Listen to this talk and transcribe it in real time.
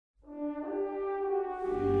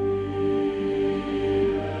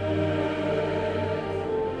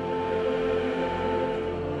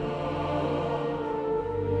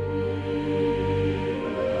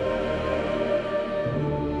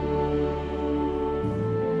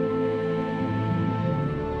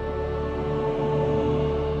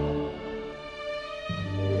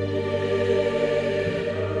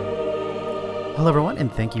Hello everyone,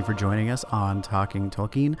 and thank you for joining us on Talking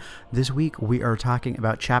Tolkien. This week we are talking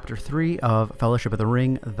about Chapter 3 of Fellowship of the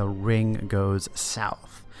Ring, The Ring Goes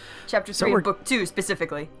South. Chapter 3 of Book 2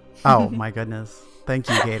 specifically. Oh my goodness. Thank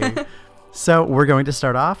you, Katie. So we're going to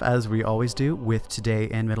start off, as we always do, with Today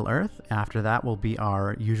in Middle-earth. After that will be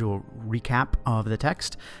our usual recap of the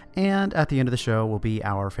text. And at the end of the show will be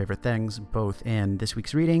our favorite things, both in this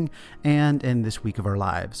week's reading and in this week of our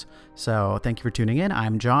lives. So thank you for tuning in.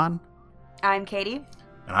 I'm John. I'm Katie.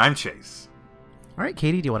 And I'm Chase. All right,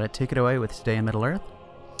 Katie, do you want to take it away with Today in Middle-earth?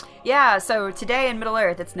 Yeah, so Today in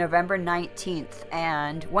Middle-earth, it's November 19th.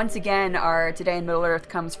 And once again, our Today in Middle-earth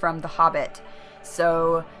comes from The Hobbit.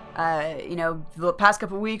 So... the past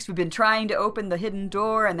couple of weeks we've been trying to open the hidden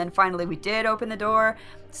door, and then finally we did open the door.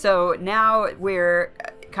 So now we're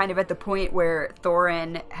kind of at the point where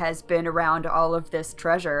Thorin has been around all of this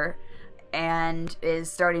treasure and is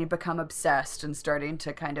starting to become obsessed and starting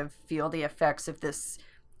to kind of feel the effects of this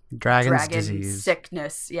dragon disease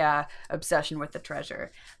sickness, obsession with the treasure.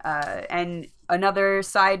 And another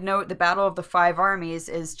side note, the Battle of the Five Armies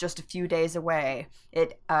is just a few days away. We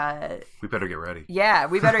better get ready. Yeah,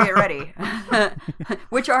 we better get ready.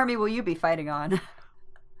 Which army will you be fighting on?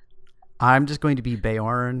 I'm just going to be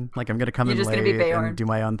Beorn. Like, I'm going to come in late and do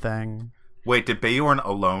my own thing. Wait, did Beorn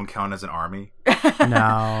alone count as an army?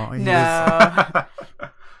 No. No.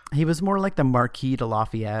 He was more like the Marquis de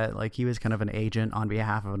Lafayette. Like, he was kind of an agent on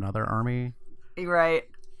behalf of another army. Right.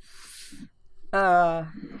 So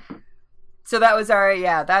that was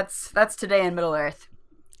that's Today in Middle-earth.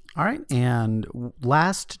 All right. And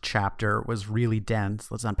last chapter was really dense.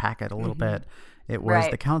 Let's unpack it a little bit. It was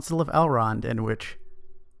the Council of Elrond, in which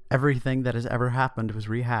everything that has ever happened was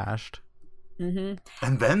rehashed. Mm-hmm.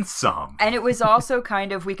 And then some. And it was also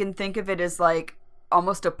kind of, we can think of it as like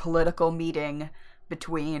almost a political meeting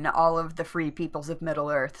between all of the free peoples of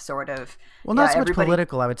Middle-earth, sort of. Well, not so much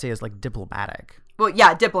political, I would say, as like diplomatic. Well,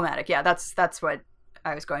 yeah, diplomatic. Yeah, that's what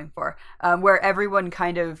I was going for. Where everyone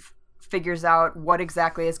kind of figures out what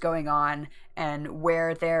exactly is going on and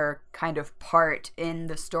where their kind of part in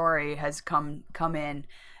the story has come in.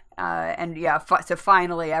 So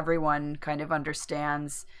finally everyone kind of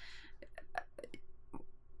understands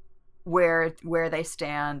where they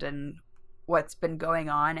stand and what's been going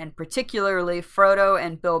on, and particularly Frodo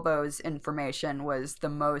and Bilbo's information was the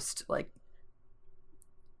most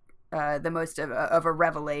of a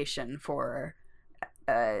revelation for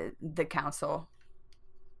the council.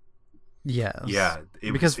 Yes. Yeah.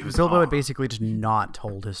 Because Bilbo had basically just not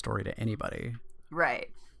told his story to anybody. Right.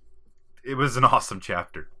 It was an awesome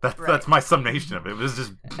chapter. That's my summation of it. It was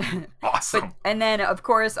just awesome. And then, of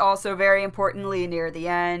course, also very importantly, near the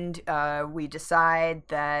end, we decide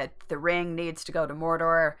that the ring needs to go to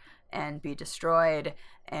Mordor and be destroyed.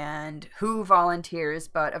 And who volunteers?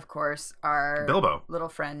 But, of course, our Bilbo, little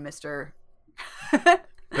friend, Mr.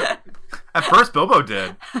 At first, Bilbo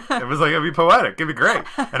did. It was like, it'd be poetic. It'd be great.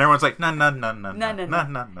 And everyone's like, no.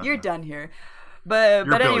 You're done here.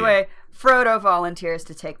 But anyway, Frodo volunteers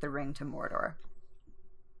to take the ring to Mordor.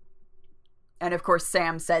 And of course,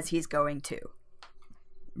 Sam says he's going to.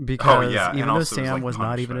 Because even though Sam was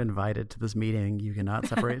not even invited to this meeting, you cannot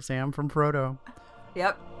separate Sam from Frodo.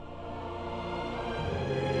 Yep.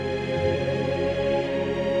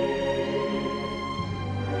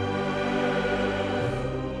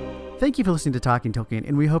 Thank you for listening to Talking Tolkien,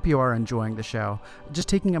 and we hope you are enjoying the show. Just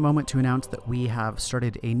taking a moment to announce that we have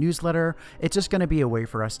started a newsletter. It's just going to be a way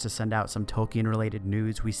for us to send out some Tolkien-related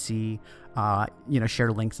news we see,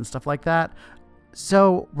 share links and stuff like that.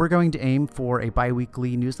 So we're going to aim for a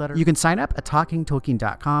bi-weekly newsletter. You can sign up at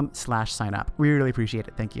talkingtolkien.com/sign up. We really appreciate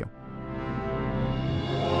it. Thank you.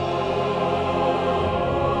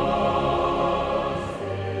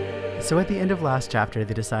 So at the end of last chapter,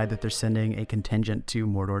 they decide that they're sending a contingent to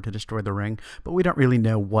Mordor to destroy the ring, but we don't really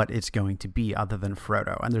know what it's going to be other than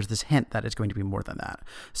Frodo, and there's this hint that it's going to be more than that.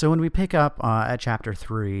 So when we pick up at chapter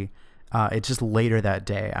 3, it's just later that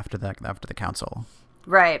day after the council.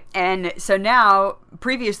 Right, and so now,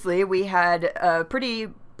 previously, we had a pretty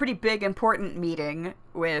big, important meeting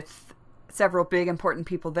with several big important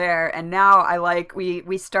people there, and now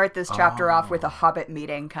we start this chapter off with a Hobbit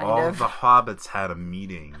meeting, kind of. All the Hobbits had a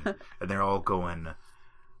meeting, and they're all going,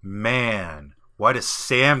 man, why does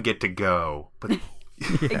Sam get to go? But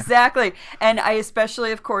Exactly, and I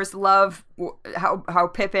especially, of course, love how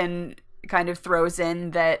Pippin kind of throws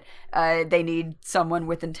in that they need someone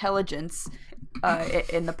with intelligence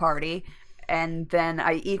in the party. And then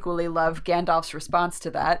I equally love Gandalf's response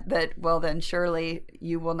to that, well, then surely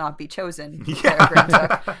you will not be chosen.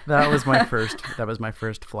 Yeah. That was my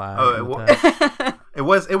first flag. It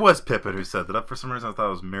was Pippin who said that. For some reason, I thought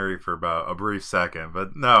it was Merry for about a brief second,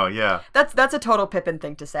 but no, yeah. That's a total Pippin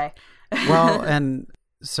thing to say. Well, and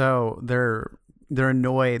so they're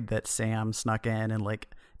annoyed that Sam snuck in and like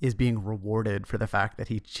is being rewarded for the fact that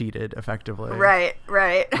he cheated effectively. Right.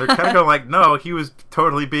 They're kind of going like, no, he was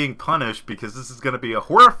totally being punished because this is going to be a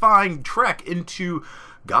horrifying trek into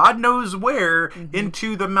God knows where,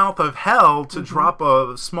 into the mouth of hell to drop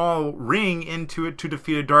a small ring into it to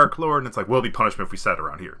defeat a Dark Lord. And it's like, we'll be punishment if we sat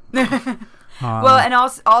around here. Well, and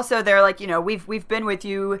also they're like, we've been with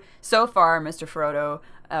you so far, Mr. Frodo,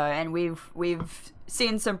 and we've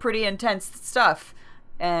seen some pretty intense stuff,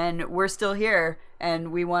 and we're still here,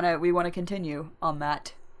 and we want to continue on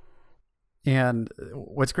that. And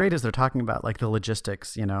what's great is they're talking about like the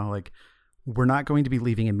logistics, like we're not going to be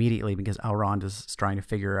leaving immediately because Elrond is trying to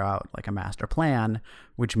figure out like a master plan,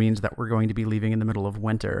 which means that we're going to be leaving in the middle of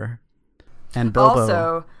winter. And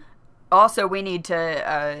Bilbo also we need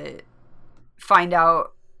to find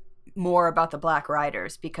out more about the Black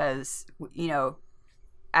Riders because,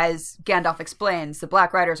 as Gandalf explains, the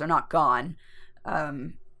Black Riders are not gone.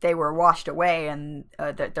 They were washed away and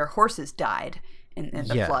their horses died in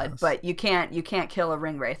the flood. But you can't kill a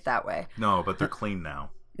ringwraith that way. No, but they're clean now.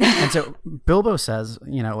 And so Bilbo says,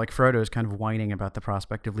 like Frodo is kind of whining about the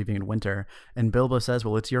prospect of leaving in winter. And Bilbo says,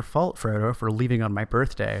 well, it's your fault, Frodo, for leaving on my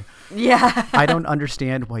birthday. Yeah. I don't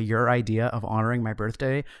understand why your idea of honoring my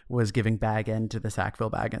birthday was giving Bag End to the Sackville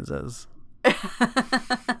Bagginses.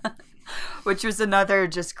 Which was another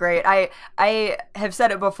just great. I have said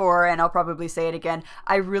it before, and I'll probably say it again.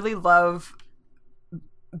 I really love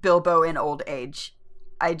Bilbo in old age.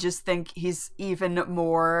 I just think he's even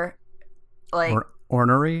more like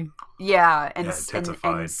ornery. Yeah, and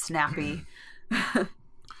snappy.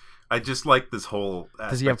 I just like this whole aspect.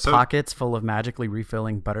 Does he have pockets full of magically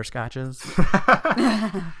refilling butterscotches?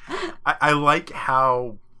 I like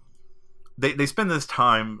how they spend this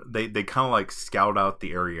time, they kind of like scout out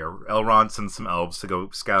the area. Elrond sends some elves to go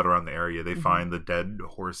scout around the area. They find the dead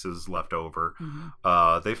horses left over.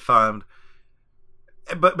 They found...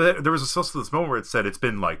 But there was also this moment where it said it's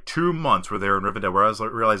been like 2 months where they're in Rivendell, where I was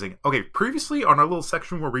like realizing, okay, previously on our little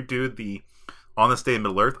section where we do the On This Day in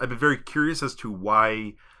Middle-earth, I've been very curious as to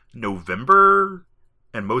why November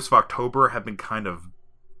and most of October have been kind of...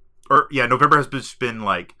 November has just been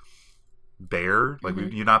like bare. Like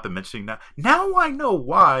you've not been mentioning that. Now I know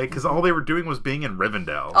why, because all they were doing was being in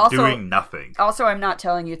Rivendell, doing nothing. Also, I'm not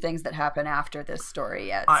telling you things that happen after this story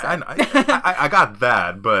yet. So. I got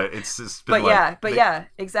that, but it's just been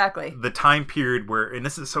exactly. The time period where, and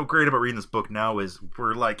this is so great about reading this book now, is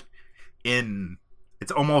we're like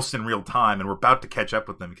it's almost in real time, and we're about to catch up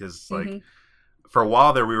with them because like for a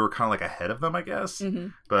while there we were kind of like ahead of them, I guess.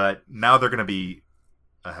 But now they're going to be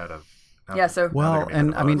ahead of. Yeah. So part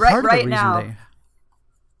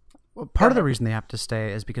of the reason they have to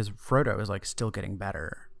stay is because Frodo is like still getting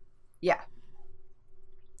better. Yeah,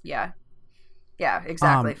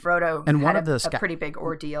 exactly. Frodo and had a pretty big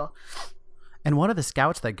ordeal. And one of the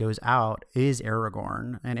scouts that goes out is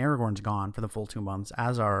Aragorn, and Aragorn's gone for the full 2 months,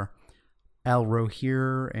 as are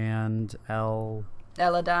Elrohir and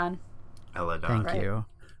Elladan. Thank you.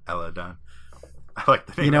 Elladan. I like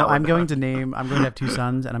the name. I'm going to have 2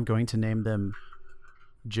 sons, and I'm going to name them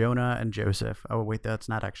Jonah and Joseph. Oh wait, that's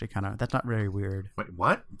not very weird. Wait,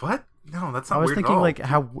 what? No, that's not weird. I was thinking at all. like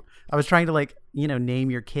how I was trying to like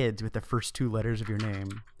name your kids with the first 2 letters of your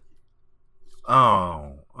name.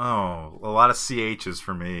 Oh, a lot of CHs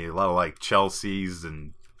for me. A lot of like Chelsea's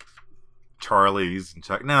and Charlie's and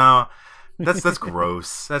Chuck. No, that's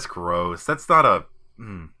gross. That's gross. That's not a.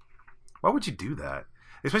 Why would you do that?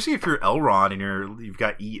 Especially if you're Elrond and you've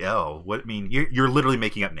got EL. You're literally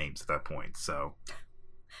making up names at that point. So,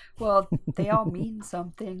 well, they all mean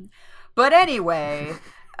something. But anyway,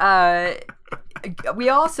 we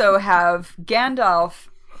also have Gandalf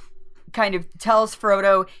kind of tells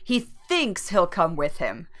Frodo he thinks he'll come with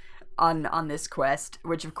him on this quest,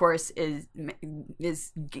 which of course is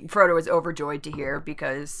Frodo is overjoyed to hear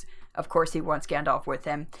because of course he wants Gandalf with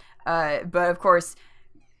him. But of course,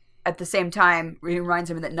 at the same time, he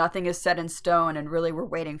reminds him that nothing is set in stone, and really we're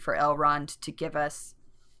waiting for Elrond to give us.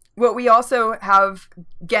 Well, we also have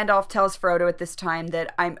Gandalf tells Frodo at this time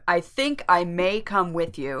that I think I may come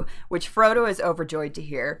with you, which Frodo is overjoyed to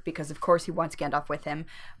hear because, of course, he wants Gandalf with him.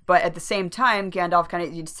 But at the same time, Gandalf kind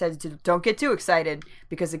of says, don't get too excited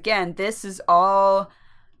because, again, this is all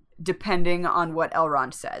depending on what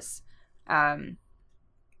Elrond says.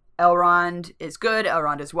 Elrond is good.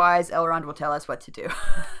 Elrond is wise. Elrond will tell us what to do.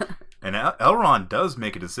 And Elrond does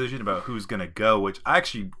make a decision about who's going to go, which I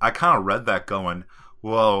kind of read that going,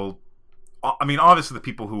 well, I mean, obviously the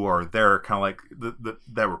people who are there kind of like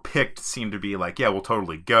that were picked seem to be like, yeah, we'll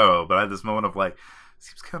totally go. But I had this moment of like,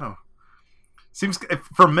 seems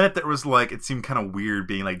for a minute there was like, it seemed kind of weird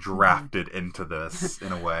being like drafted into this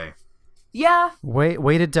in a way. Yeah.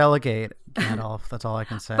 Way to delegate, Gandalf. That's all I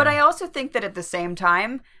can say. But I also think that at the same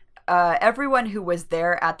time, everyone who was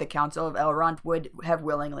there at the Council of Elrond would have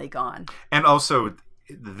willingly gone. And also,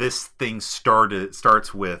 this thing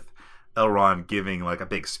starts with Elrond giving like a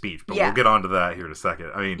big speech, but we'll get onto that here in a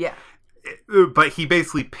second. I mean, but he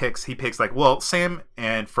basically picks like, well, Sam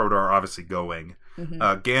and Frodo are obviously going.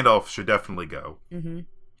 Gandalf should definitely go, and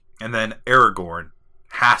then Aragorn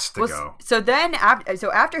has to go. So then,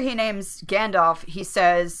 after he names Gandalf, he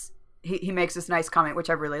says he makes this nice comment, which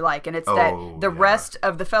I really like, and it's that the rest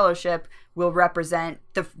of the Fellowship will represent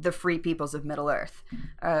the free peoples of Middle Earth,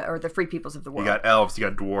 or the free peoples of the world. You got elves, you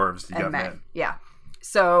got dwarves, you got men. Yeah.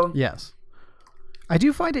 So yes, I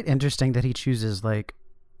do find it interesting that he chooses like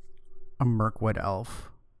a Mirkwood elf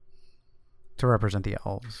to represent the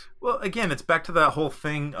elves. Well, again, it's back to that whole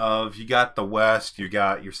thing of you got the west, you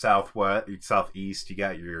got your southwest, your southeast, you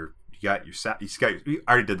got your south. I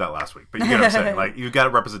already did that last week, but you get what I'm saying. Like you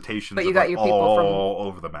got representations, but you got your people all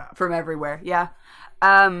over the map, from everywhere. Yeah.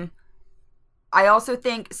 I also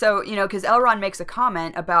think so. Because Elrond makes a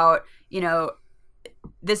comment about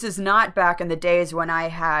this is not back in the days when I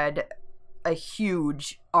had a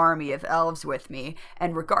huge army of elves with me.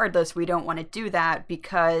 And regardless, we don't want to do that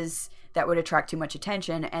because that would attract too much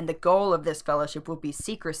attention. And the goal of this fellowship will be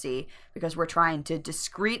secrecy because we're trying to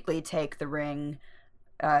discreetly take the ring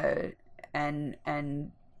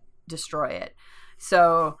and destroy it.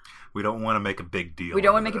 So we don't want to make a big deal. We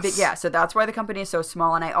don't want to make a big, so that's why the company is so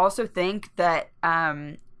small. And I also think that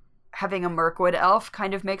having a Mirkwood elf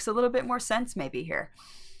kind of makes a little bit more sense maybe here.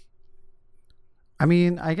 I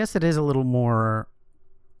mean, I guess it is a little more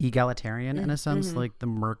egalitarian in a sense, like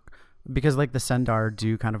because like the Sendar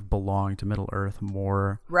do kind of belong to Middle Earth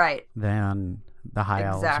more than the High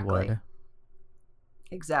Elves would.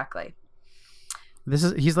 Exactly.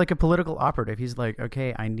 He's like a political operative. He's like,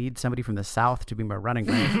 okay, I need somebody from the South to be my running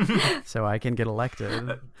mate so I can get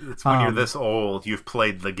elected. It's when you're this old, you've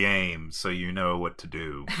played the game, so you know what to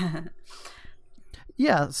do.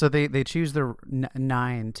 Yeah, so they choose the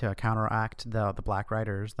 9 to counteract the Black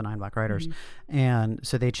Riders, the 9 Black Riders. And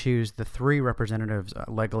so they choose the 3 representatives,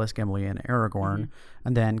 Legolas, Gimli, and Aragorn,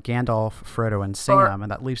 and then Gandalf, Frodo, and Sam,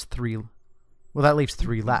 and that leaves 3. Well, that leaves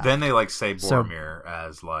 3 left. Then they like say Boromir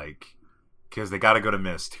as like, because they got to go to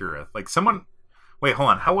Minas Tirith. Like someone, wait, hold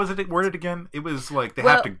on, how was it worded again? It was like they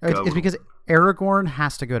have to go. It's because Aragorn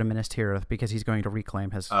has to go to Minas Tirith because he's going to reclaim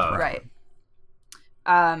his throne. Right.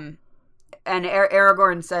 And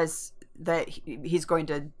Aragorn says that he's going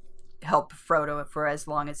to help Frodo for as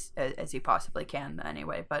long as he possibly can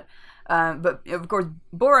anyway. But of course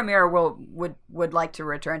Boromir would like to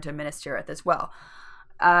return to Minas Tirith as well.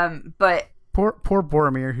 But poor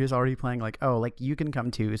Boromir, who's already playing like, oh, like you can come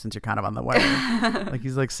too since you're kind of on the way. Like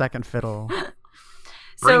he's like second fiddle.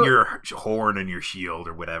 Bring your horn and your shield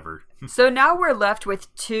or whatever. So now we're left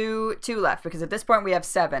with two left because at this point we have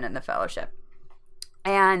 7 in the Fellowship.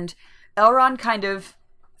 And Elrond kind of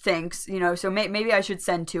thinks, so maybe I should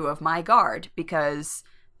send 2 of my guard because,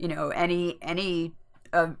 any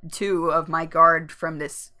 2 of my guard from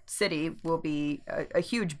this city will be a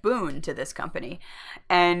huge boon to this company.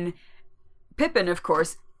 And Pippin, of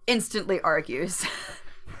course, instantly argues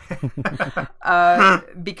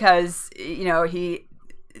because, he,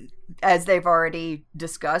 as they've already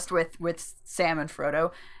discussed with Sam and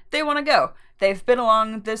Frodo, they want to go. They've been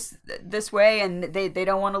along this way, and they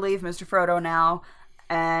don't want to leave Mr. Frodo now.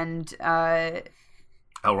 And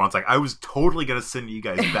Elrond's like, I was totally going to send you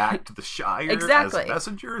guys back to the Shire as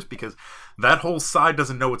messengers because that whole side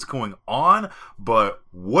doesn't know what's going on, but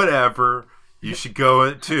whatever. You should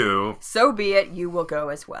go too. So be it. You will go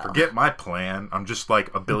as well. Forget my plan. I'm just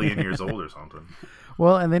like a billion years old or something.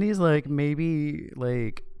 Well, and then he's like, maybe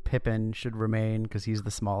like Pippin should remain because he's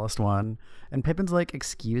the smallest one. And Pippin's like,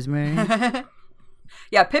 excuse me?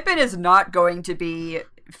 Yeah, Pippin is not going to be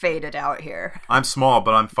faded out here. I'm small,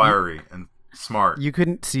 but I'm fiery and smart. You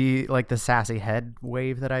couldn't see like the sassy head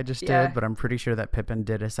wave that I just did, but I'm pretty sure that Pippin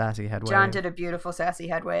did a sassy head wave. John did a beautiful sassy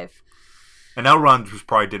head wave. And Elrond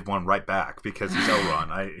probably did one right back because he's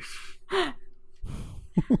Elrond.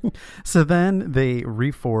 So then they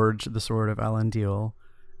reforge the sword of Elendil,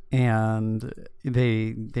 and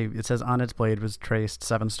it says on its blade was traced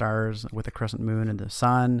 7 stars with a crescent moon and the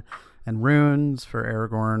sun, and runes for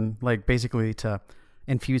Aragorn, like basically to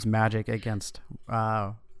infuse magic against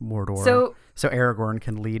Mordor. So Aragorn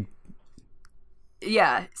can lead.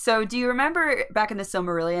 Yeah. So do you remember back in the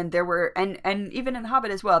Silmarillion there were and even in the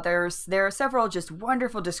Hobbit as well, there are several just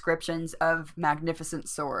wonderful descriptions of magnificent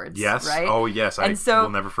swords. Yes. Right? Oh yes. And I will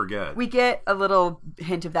never forget. We get a little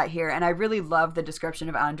hint of that here, and I really love the description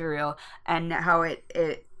of Anduril and how it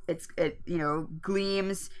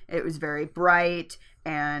gleams. It was very bright,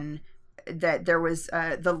 and that there was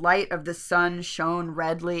the light of the sun shone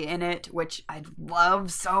redly in it, which I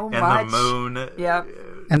love so much. And the moon. Yeah.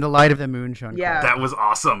 And the light of the moon shone. Yeah. That was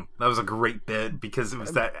awesome. That was a great bit because it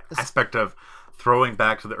was that aspect of throwing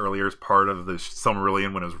back to the earlier part of the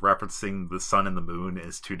Silmarillion when it was referencing the sun and the moon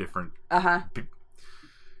as two different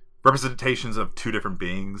representations of two different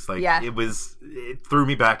beings. Like it threw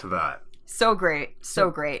me back to that. So great.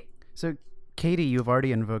 So great. So Katie, you've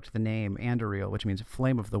already invoked the name Anduril, which means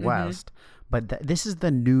Flame of the West, but this is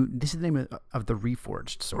the name of the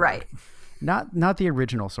reforged sword, right? Not the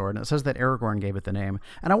original sword. And it says that Aragorn gave it the name.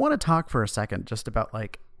 And I want to talk for a second just about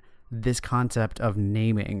like this concept of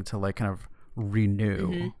naming to like kind of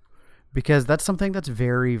renew, because that's something that's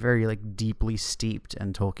very, very like deeply steeped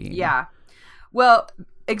in Tolkien. Yeah, well,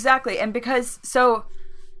 exactly, and because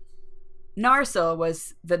Narsil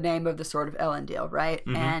was the name of the sword of Elendil, right?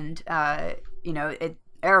 And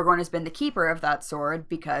Aragorn has been the keeper of that sword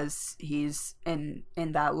because he's in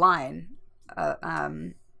that line.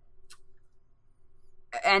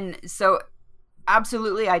 And so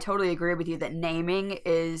absolutely, I totally agree with you that naming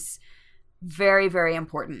is very, very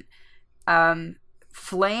important.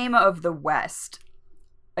 Flame of the West,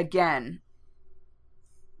 again,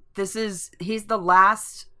 he's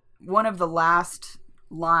one of the last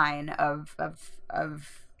line of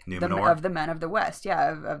the men of the West,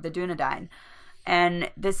 of the Dunedain.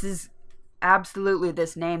 And this is absolutely,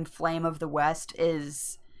 this name Flame of the West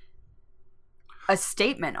is a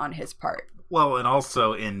statement on his part. Well, and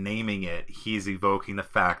also in naming it, he's evoking the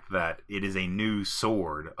fact that it is a new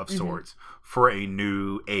sword of sorts for a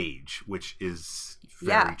new age, which is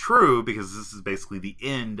very true because this is basically the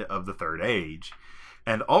end of the Third Age.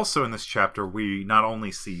 And also in this chapter, we not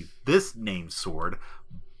only see this named sword,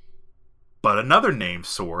 but another named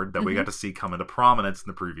sword that we got to see come into prominence in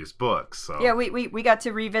the previous books. So yeah, we got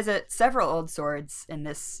to revisit several old swords in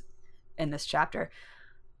this chapter.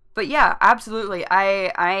 But yeah, absolutely.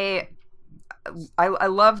 I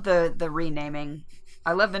love the renaming.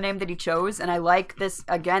 I love the name that he chose, and I like this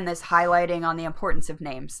highlighting on the importance of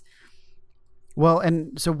names. Well,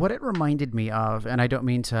 and so what it reminded me of, and I don't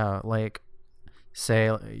mean to like say,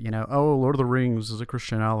 oh, Lord of the Rings is a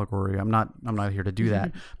Christian allegory. I'm not here to do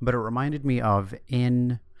that. But it reminded me of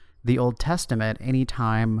in the Old Testament,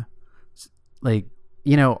 anytime, like,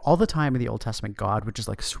 all the time in the Old Testament, God would just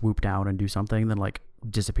like swoop down and do something, then like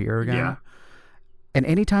disappear again. Yeah. And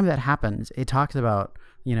anytime that happens, it talks about,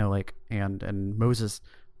 and Moses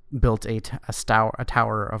built a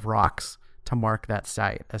tower of rocks to mark that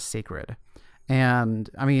site as sacred. And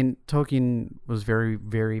I mean, Tolkien was very,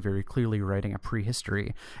 very, very clearly writing a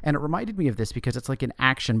prehistory. And it reminded me of this because it's like an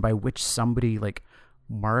action by which somebody like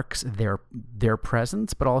marks their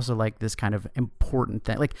presence, but also like this kind of important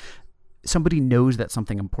thing. Like somebody knows that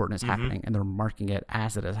something important is happening and they're marking it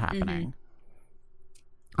as it is happening.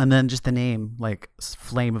 And then just the name, like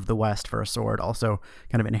Flame of the West for a sword, also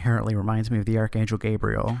kind of inherently reminds me of the Archangel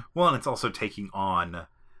Gabriel. Well, and it's also taking on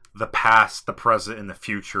the past, the present, and the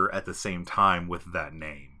future at the same time with that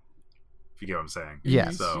name. If you get what I'm saying.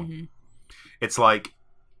 Yes. So it's like,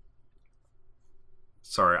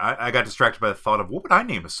 sorry, I got distracted by the thought of what would I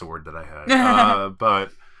name a sword that I had?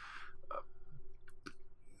 But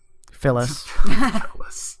Phyllis.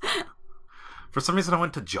 Phyllis. For some reason, I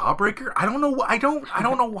went to Jawbreaker. I don't know. I don't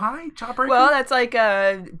know why Jawbreaker. Well, that's like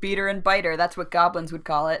a beater and biter. That's what goblins would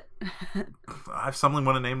call it. I suddenly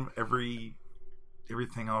want to name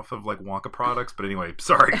everything off of like Wonka products. But anyway,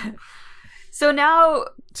 sorry.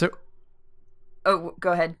 Oh,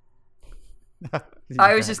 go ahead.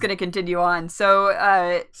 I was just going to continue on.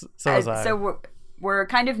 So we're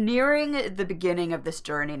kind of nearing the beginning of this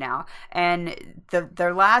journey now, and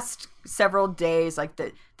their last several days, like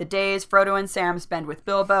the days Frodo and Sam spend with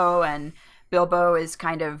Bilbo, and Bilbo is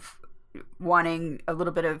kind of wanting a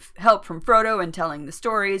little bit of help from Frodo and telling the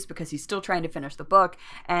stories because he's still trying to finish the book.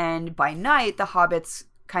 And by night, the hobbits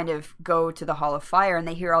kind of go to the Hall of Fire and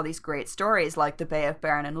they hear all these great stories like the Bay of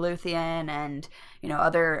Beren and Luthien and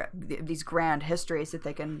other these grand histories that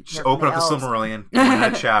they can just open up the Silmarillion.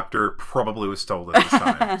 That chapter probably was stolen this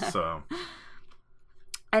time. So,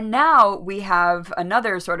 and now we have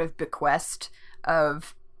another sort of bequest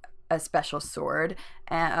of a special sword.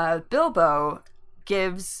 Bilbo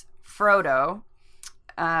gives Frodo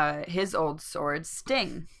his old sword,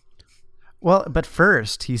 Sting. Well, but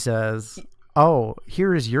first he says, oh,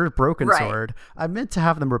 here is your broken Right. sword. I meant to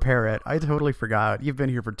have them repair it. I totally forgot. You've been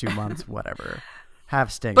here for 2 months. Whatever.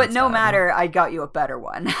 Have Sting. But no instead. matter, I got you a better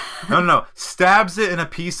one. No. Stabs it in a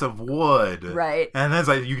piece of wood. Right. And then it's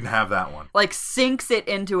like, you can have that one. Like sinks it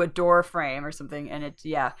into a door frame or something, and it,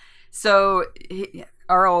 yeah. So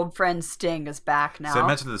our old friend Sting is back now. So I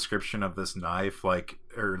mentioned the description of this knife, like,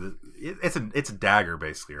 it's a dagger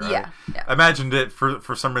basically, right? Yeah. I imagined it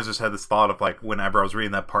for some reason. Just had this thought of like whenever I was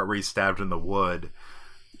reading that part where he stabbed in the wood,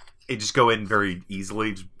 it just go in very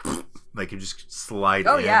easily, just, like you just slide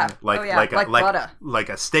in, like butter, like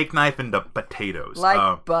a steak knife into potatoes,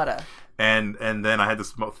 like butter. And then I had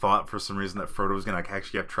this thought for some reason that Frodo was gonna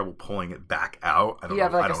actually have trouble pulling it back out. I don't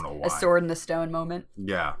know why. A sword in the stone moment.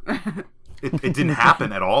 Yeah. It didn't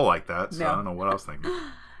happen at all like that, so No. I don't know what I was thinking.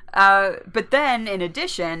 But then, in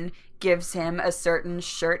addition, gives him a certain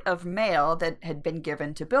shirt of mail that had been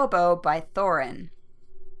given to Bilbo by Thorin.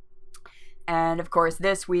 And, of course,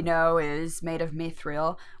 this we know is made of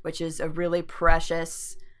mithril, which is a really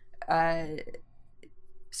precious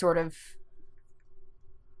sort of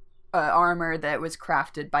armor that was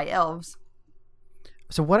crafted by elves.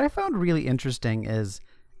 So what I found really interesting is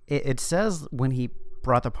it says when he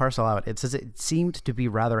brought the parcel out, it says it seemed to be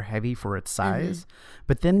rather heavy for its size,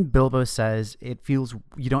 but then Bilbo says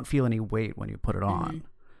you don't feel any weight when you put it on.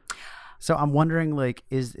 So I'm wondering, like,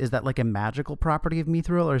 is that like a magical property of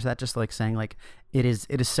mithril, or is that just like saying like it is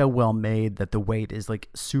so well made that the weight is like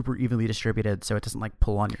super evenly distributed, so it doesn't like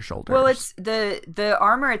pull on your shoulders? Well, it's the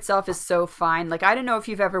armor itself is so fine. Like, I don't know if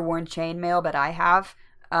you've ever worn chainmail, but I have,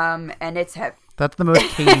 and it's heavy. That's the most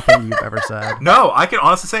Katie thing you've ever said. No, I can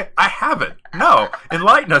honestly say I haven't. No,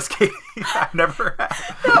 enlighten us, Katie. I never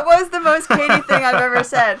have. That was the most Katie thing I've ever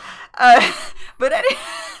said. But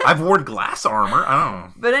I've worn glass armor. I don't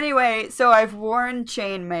know. But anyway, so I've worn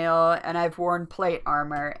chainmail and I've worn plate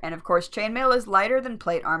armor, and of course chainmail is lighter than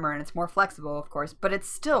plate armor and it's more flexible, of course, but it's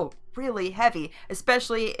still really heavy,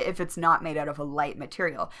 especially if it's not made out of a light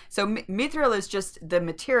material. So mithril is just the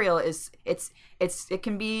material is it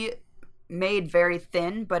can be made very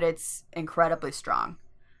thin, but it's incredibly strong.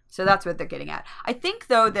 So that's what they're getting at. I think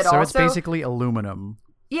though that so also it's basically aluminum.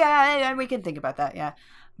 Yeah, we can think about that. Yeah.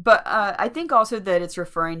 But I think also that it's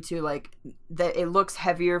referring to like that it looks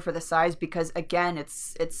heavier for the size because again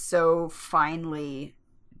it's so finely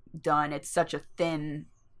done. It's such a thin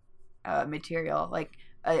material. Like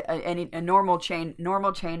a normal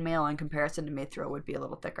chainmail in comparison to mithril would be a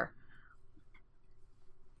little thicker.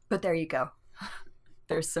 But there you go.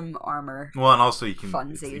 There's some armor. Well, and also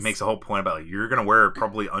he makes a whole point about like, you're gonna wear it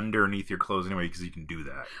probably underneath your clothes anyway because you can do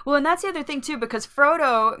that. Well, and that's the other thing too, because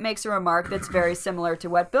Frodo makes a remark that's very similar to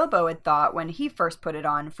what Bilbo had thought when he first put it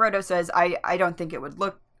on. Frodo says, "I don't think it would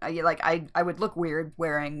look like I would look weird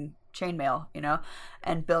wearing chainmail, you know."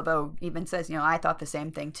 And Bilbo even says, "You know, I thought the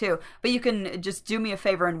same thing too. But you can just do me a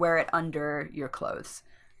favor and wear it under your clothes,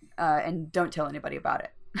 and don't tell anybody about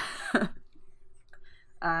it."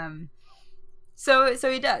 So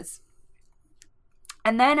he does.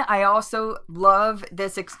 And then I also love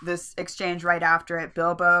this exchange right after it.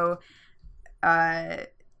 Bilbo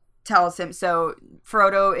tells him, so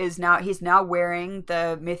Frodo he's now wearing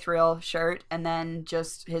the mithril shirt and then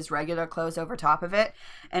just his regular clothes over top of it.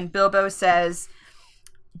 And Bilbo says,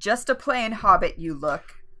 "Just a plain hobbit you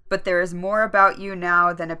look, but there is more about you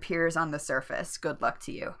now than appears on the surface. Good luck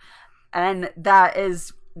to you." And that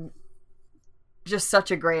is just such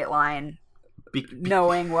a great line.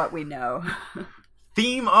 Knowing what we know.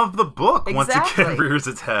 Theme of the book once Exactly. again rears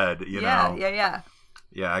its head, you know.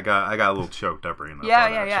 Yeah, I got a little choked up reading that.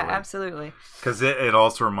 Yeah, absolutely. Because it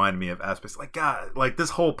also reminded me of aspects like, God, like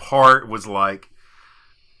this whole part was like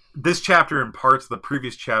this chapter and parts of the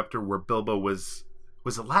previous chapter where Bilbo was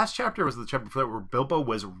the last chapter or was the chapter before that where Bilbo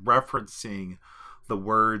was referencing the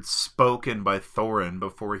words spoken by Thorin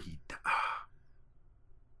before he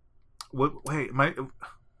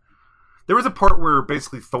there was a part where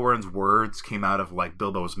basically Thorin's words came out of like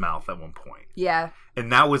Bilbo's mouth at one point. Yeah. And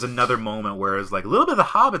that was another moment where it's like a little bit of the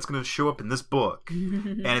Hobbit's going to show up in this book.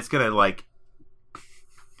 And it's going to like,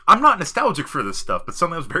 I'm not nostalgic for this stuff, but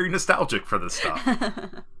suddenly I was very nostalgic for this stuff.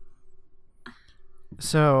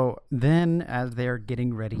 So then as they're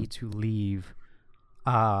getting ready to leave,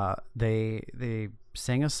 they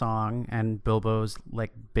sing a song, and Bilbo's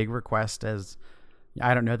like big request is,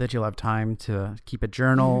 I don't know that you'll have time to keep a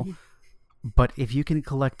journal, but if you can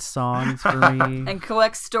collect songs for me and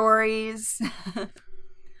collect stories.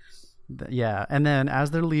 Yeah. And then as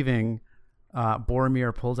they're leaving,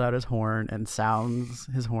 Boromir pulls out his horn and sounds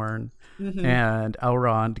his horn, and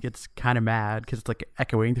Elrond gets kind of mad because it's like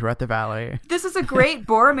echoing throughout the valley. This is a great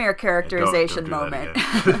Boromir characterization moment.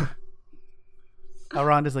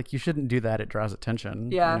 Elrond is like, you shouldn't do that. It draws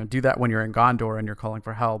attention. Yeah. Do that when you're in Gondor and you're calling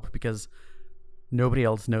for help, because nobody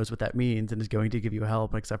else knows what that means and is going to give you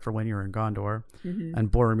help except for when you're in Gondor. Mm-hmm.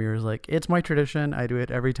 And Boromir is like, it's my tradition. I do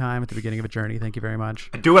it every time at the beginning of a journey. Thank you very much.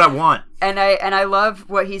 I do what I want. And I love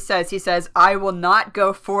what he says. He says, I will not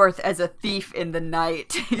go forth as a thief in the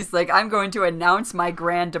night. He's like, I'm going to announce my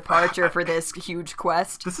grand departure for this huge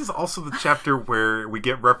quest. This is also the chapter where we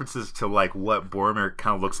get references to like what Boromir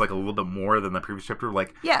kind of looks like a little bit more than the previous chapter.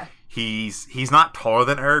 Like, yeah. He's not taller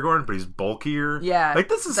than Aragorn, but he's bulkier. Yeah. Like,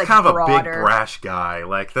 this is like kind of broader. A big brash guy.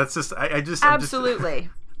 Like, that's just Absolutely.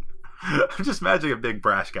 I'm just imagining a big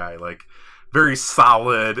brash guy, like very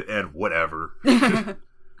solid and whatever.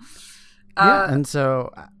 Yeah, and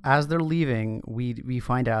so as they're leaving, we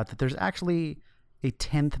find out that there's actually a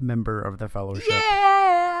 10th member of the Fellowship.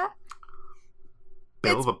 Yeah.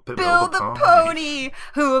 Bill the Pony,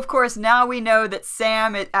 who, of course, now we know that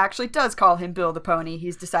Sam, it actually does call him Bill the Pony.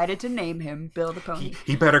 He's decided to name him Bill the Pony.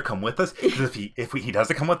 He better come with us, because if he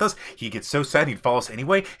doesn't come with us, he gets so sad he'd follow us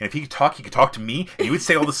anyway. And if he could talk to me, and he would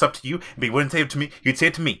say all this stuff to you, and he wouldn't say it to me, he'd say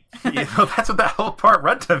it to me. That's what that whole part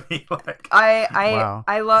read to me. Like, wow.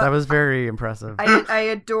 I love that was very impressive. I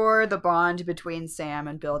adore the bond between Sam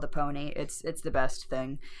and Bill the Pony. It's the best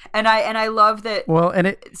thing, and I love that. Well,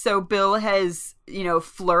 and so Bill has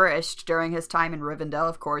flourished during his time in Rivendell,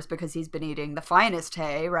 of course, because he's been eating the finest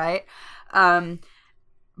hay, right?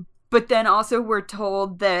 But then also we're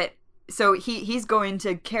told that so he's going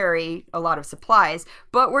to carry a lot of supplies,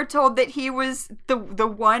 but we're told that he was the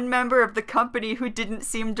one member of the company who didn't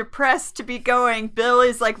seem depressed to be going. Bill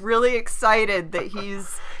is like really excited that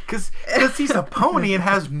he's because he's a pony and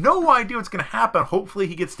has no idea what's going to happen. Hopefully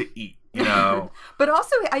he gets to eat. But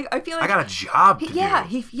also I feel like I got a job to do.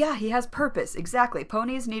 He has purpose. Exactly.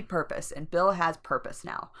 Ponies need purpose, and Bill has purpose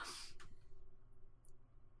now.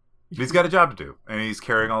 He's got a job to do, and he's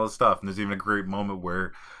carrying all this stuff. And there's even a great moment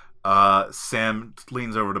where Sam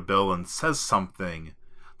leans over to Bill and says something.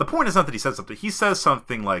 The point is not that he says something. He says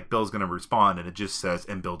something like Bill's going to respond, and it just says,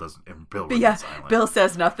 and Bill doesn't. And Bill remains silent. Bill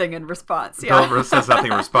says nothing in response. Yeah. Bill says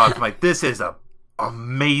nothing in response. I'm like, this is a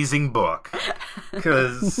amazing book,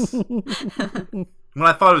 because when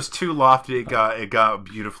I thought it was too lofty, it got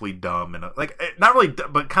beautifully dumb, and like not really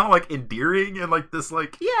dumb, but kind of like endearing in like this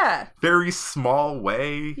like very small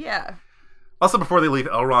way. Also, before they leave,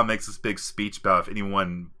 Elrond makes this big speech about if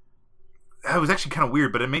anyone. It was actually kind of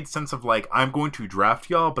weird, but it made sense of like, I'm going to draft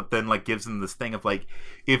y'all, but then like gives them this thing of like,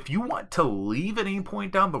 if you want to leave at any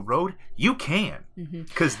point down the road, you can,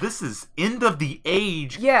 because this is end of the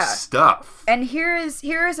age stuff. And here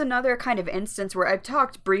is another kind of instance where I've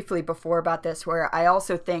talked briefly before about this, where I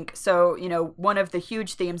also think so. One of the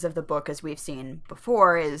huge themes of the book, as we've seen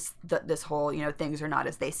before, is this whole things are not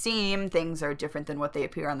as they seem, things are different than what they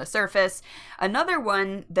appear on the surface. Another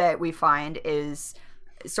one that we find is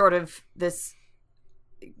sort of this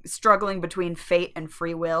struggling between fate and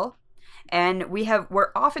free will, and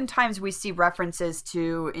where oftentimes we see references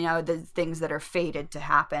to the things that are fated to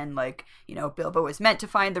happen, like Bilbo was meant to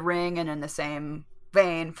find the ring, and in the same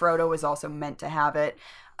vein Frodo was also meant to have it.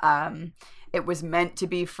 It was meant to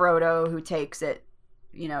be Frodo who takes it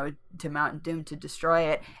to Mount Doom to destroy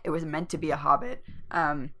it. It was meant to be a hobbit.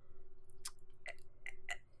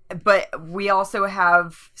 But we also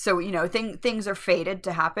have, things are fated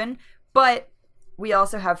to happen, but we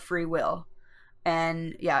also have free will.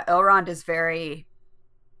 And Elrond is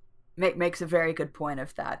makes a very good point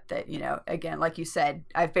of that, again, like you said,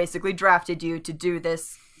 I've basically drafted you to do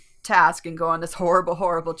this task and go on this horrible,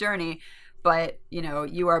 horrible journey, but,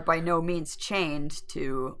 you are by no means chained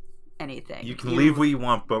to anything. You can leave what you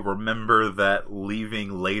want, but remember that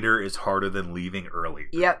leaving later is harder than leaving early.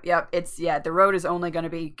 Yep. It's the road is only going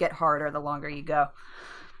to get harder the longer you go.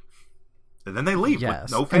 And then they leave with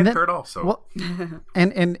no fanfare at all. So, well,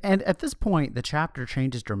 and at this point, the chapter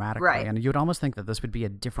changes dramatically, right? And you would almost think that this would be a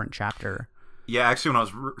different chapter. Yeah, actually, when I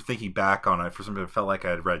was thinking back on it, for some reason, it felt like I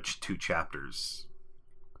had read 2 chapters.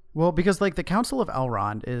 Well, because like the Council of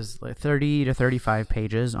Elrond is like 30 to 35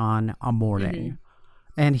 pages on a morning.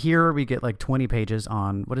 And here we get like 20 pages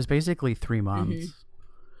on what is basically 3 months.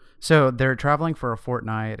 So they're traveling for a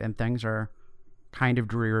fortnight, and things are kind of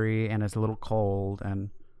dreary, and it's a little cold. And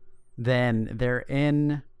then they're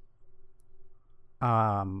in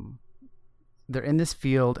this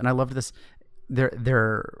field, and I love this.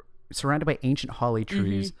 They're surrounded by ancient holly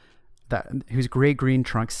trees whose gray green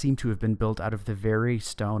trunks seem to have been built out of the very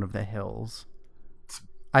stone of the hills.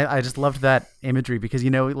 I just loved that imagery because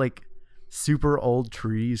like super old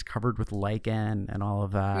trees covered with lichen and all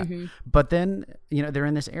of that. But then, they're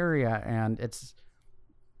in this area, and it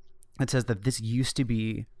says that this used to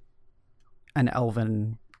be an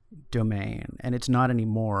elven domain, and it's not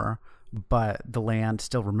anymore, but the land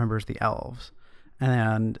still remembers the elves.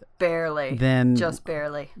 And barely. Then just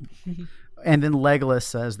barely. And then Legolas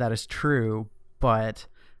says that is true, but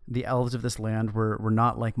the elves of this land were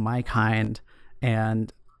not like my kind,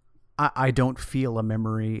 and I don't feel a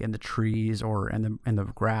memory in the trees or in the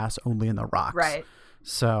grass, only in the rocks. Right.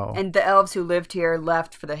 So, and the elves who lived here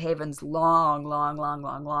left for the Havens long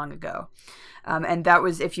ago. And that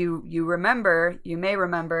was, if you may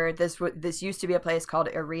remember, this used to be a place called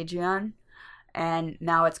Eregion, and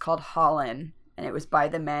now it's called Hollin, and it was by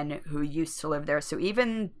the men who used to live there. So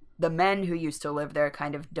even the men who used to live there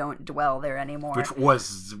kind of don't dwell there anymore. Which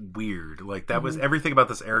was weird. Like, that was, everything about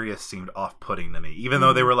this area seemed off-putting to me. Even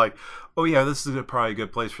though they were like, oh yeah, this is probably a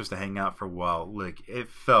good place for us to hang out for a while. Like, it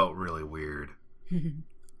felt really weird.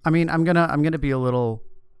 I mean, I'm gonna be a little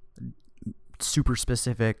super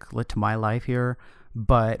specific to my life here,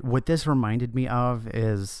 but what this reminded me of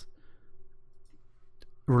is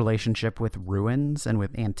relationship with ruins and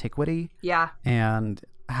with antiquity. Yeah. And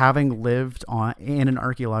having lived in an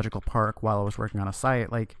archaeological park while I was working on a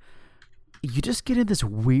site, like, you just get in this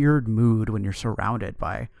weird mood when you're surrounded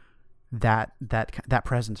by that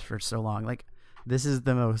presence for so long. Like, this is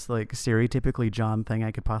the most like stereotypically John thing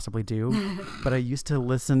I could possibly do. But I used to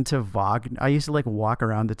listen to Wagner. I used to like walk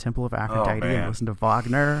around the Temple of Aphrodite and listen to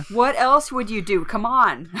Wagner. What else would you do? Come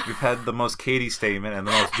on. We've had the most Katie statement and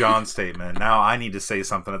the most John statement. Now I need to say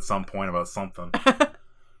something at some point about something.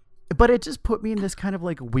 But it just put me in this kind of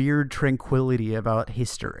like weird tranquility about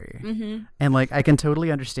history. And like, I can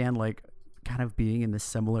totally understand like kind of being in this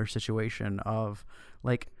similar situation of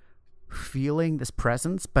like feeling this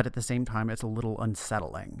presence, but at the same time it's a little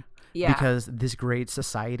unsettling. Yeah. Because this great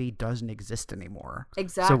society doesn't exist anymore.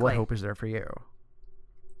 Exactly. So what hope is there for you?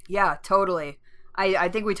 Yeah, totally. I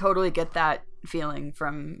think we totally get that feeling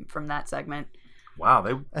from that segment. Wow,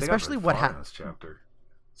 they especially got what happened in this chapter.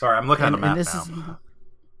 Sorry, I'm looking at the map now.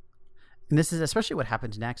 And this is especially what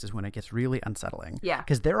happens next is when it gets really unsettling. Yeah.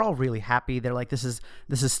 Because they're all really happy. They're like, this is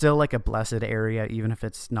still like a blessed area, even if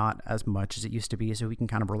it's not as much as it used to be. So we can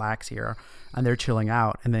kind of relax here. And they're chilling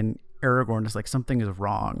out. And then Aragorn is like, something is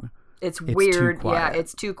wrong. It's weird. Yeah,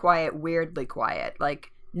 it's too quiet, weirdly quiet.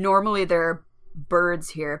 Like, normally there are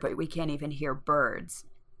birds here, but we can't even hear birds.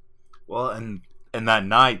 Well, and that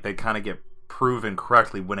night they kind of get proven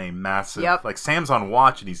correctly when a massive like Sam's on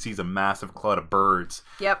watch and he sees a massive cloud of birds.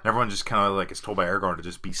 And everyone just kind of like is told by Aragorn to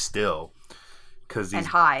just be still and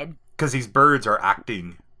hide because these birds are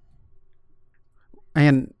acting.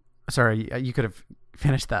 And sorry, you could have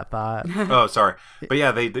finished that thought. Oh, sorry, but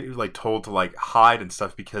yeah, they like told to like hide and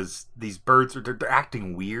stuff because these birds they're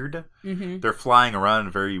acting weird. They're flying around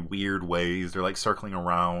in very weird ways. They're like circling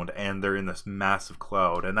around and they're in this massive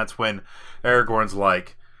cloud, and that's when Aragorn's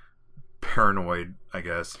like paranoid, I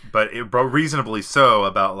guess, but reasonably so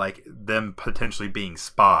about like them potentially being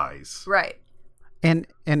spies, right? And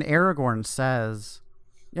Aragorn says,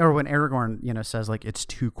 or when Aragorn says like it's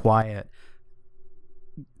too quiet,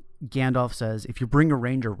 Gandalf says if you bring a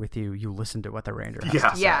ranger with you, you listen to what the ranger has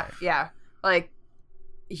to say. Yeah. Like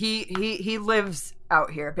he lives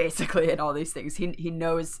out here basically, and all these things. He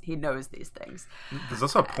knows these things. There's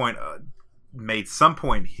also a point made some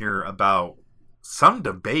point here about some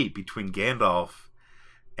debate between Gandalf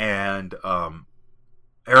and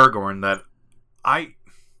Aragorn that I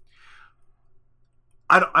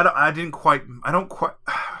don't quite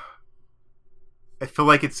I feel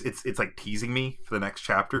like it's like teasing me for the next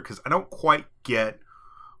chapter because I don't quite get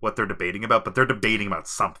what they're debating about, but they're debating about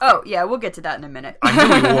something. Oh yeah, we'll get to that in a minute.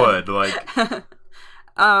 I knew we would. Like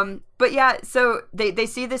but yeah, so they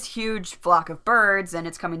see this huge flock of birds and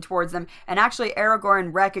it's coming towards them, and actually Aragorn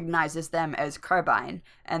recognizes them as Carbine,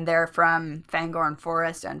 and they're from Fangorn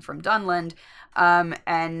Forest and from Dunland,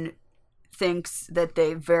 and thinks that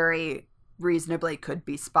they very reasonably could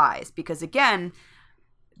be spies because, again,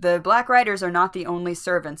 the Black Riders are not the only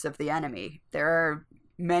servants of the enemy. There are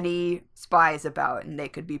many spies about, and they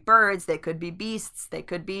could be birds, they could be beasts, they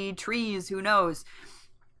could be trees, who knows.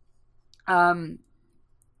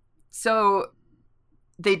 So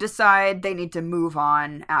they decide they need to move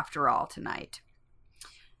on after all tonight.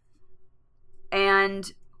 And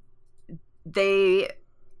they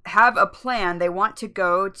have a plan. They want to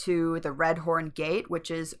go to the Redhorn Gate, which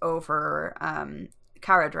is over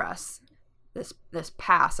Caradhras, this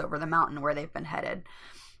pass over the mountain where they've been headed.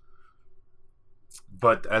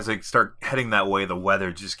 But as they start heading that way, the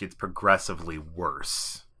weather just gets progressively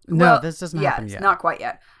worse. No, this doesn't happen yet. It's not quite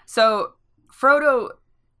yet. So Frodo...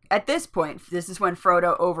 At this point, this is when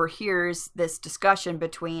Frodo overhears this discussion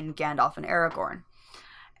between Gandalf and Aragorn.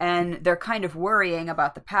 and they're kind of worrying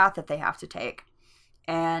about the path that they have to take.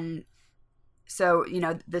 And so,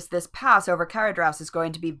 this pass over Caradras is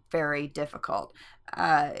going to be very difficult.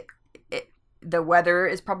 The weather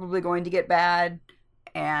is probably going to get bad,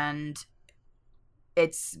 and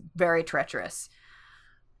it's very treacherous.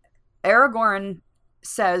 Aragorn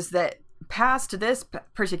says that past this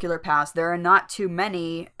particular pass, there are not too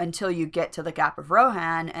many until you get to the Gap of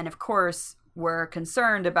Rohan, and of course, we're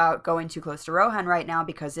concerned about going too close to Rohan right now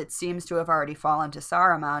because it seems to have already fallen to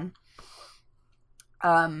Saruman.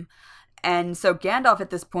 And so Gandalf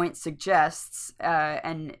at this point suggests,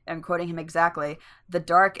 and I'm quoting him exactly, the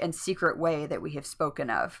dark and secret way that we have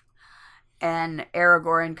spoken of. And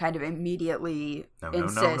Aragorn kind of immediately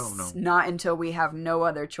insists, not until we have no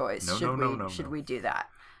other choice should we do that.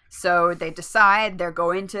 So they decide they're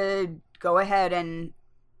going to go ahead and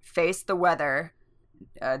face the weather.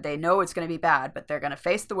 They know it's going to be bad, but they're going to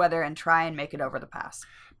face the weather and try and make it over the pass.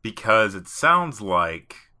 Because it sounds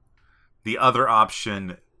like the other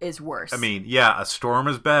option is worse. I mean, yeah, a storm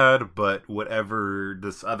is bad, but whatever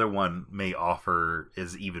this other one may offer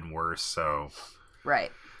is even worse, so...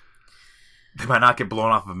 Right. They might not get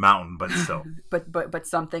blown off of a mountain, but still. but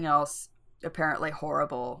something else apparently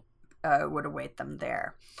horrible would await them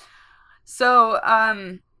there. So,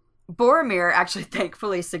 Boromir actually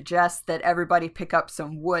thankfully suggests that everybody pick up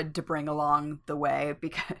some wood to bring along the way,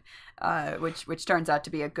 because which turns out to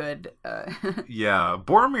be a good... Yeah,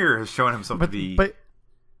 Boromir has shown himself to be...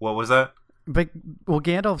 What was that? Well,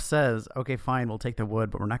 Gandalf says, okay, fine, we'll take the wood,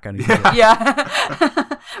 but we're not going to do it.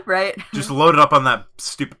 Yeah. Right? Just load it up on that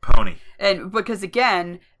stupid pony. And because,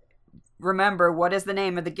 again, remember, what is the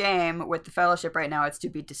name of the game with the Fellowship right now? It's to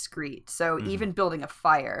be discreet. So even building a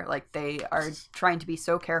fire, like, they are trying to be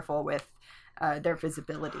so careful with their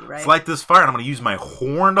visibility, right? It's like this fire, and I'm going to use my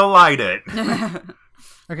horn to light it.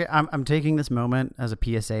 Okay, I'm taking this moment as a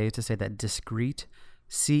PSA to say that discreet,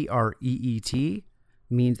 CREET,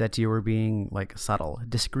 means that you are being like subtle.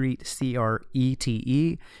 Discrete,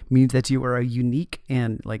 CRETE, means that you are a unique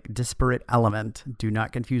and like disparate element. Do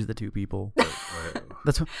not confuse the two people. Right.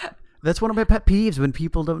 That's one of my pet peeves, when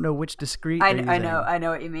people don't know which discrete. I know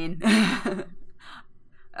what you mean.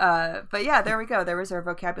 But yeah, there we go. There was our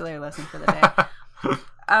vocabulary lesson for the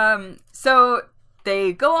day. So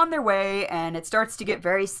they go on their way, and it starts to get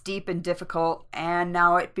very steep and difficult, and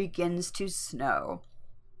now it begins to snow.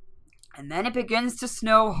 And then it begins to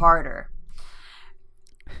snow harder.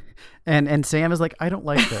 And Sam is like, I don't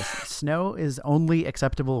like this. Snow is only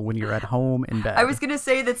acceptable when you're at home in bed. I was going to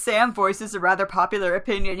say that Sam voices a rather popular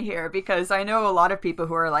opinion here, because I know a lot of people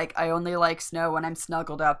who are like, I only like snow when I'm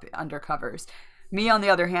snuggled up under covers. Me, on the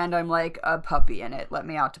other hand, I'm like a puppy in it. Let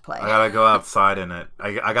me out to play. I gotta go outside in it.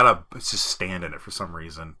 I gotta just stand in it for some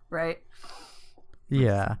reason. Right.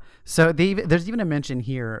 Yeah. So there's even a mention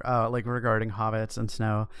here, like regarding hobbits and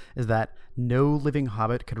snow, is that no living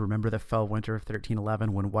hobbit could remember the fell winter of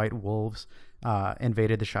 1311 when white wolves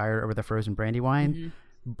invaded the Shire over the frozen Brandywine,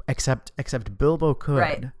 except Bilbo could.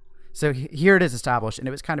 Right. So here it is established, and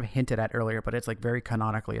it was kind of hinted at earlier, but it's like very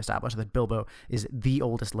canonically established that Bilbo is the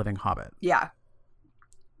oldest living hobbit. Yeah.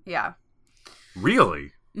 Yeah.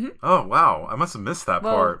 Really? Mm-hmm. Oh, wow. I must have missed that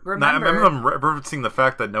part. Remember, I remember referencing the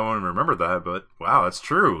fact that no one remembered that, but wow, that's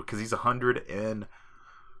true, because he's 100 and...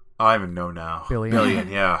 I don't even know now. Billion,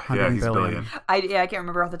 yeah. Yeah, he's billion. I can't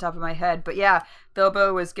remember off the top of my head, but yeah,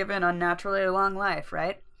 Bilbo was given unnaturally a long life,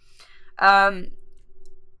 right?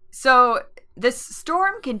 So this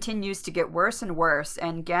storm continues to get worse and worse,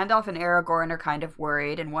 and Gandalf and Aragorn are kind of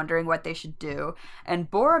worried and wondering what they should do,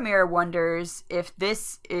 and Boromir wonders if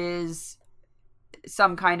this is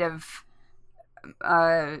some kind of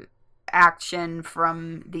action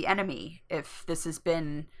from the enemy, if this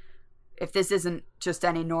isn't just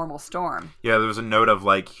any normal storm. Yeah, there was a note of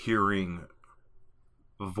like hearing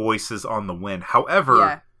voices on the wind.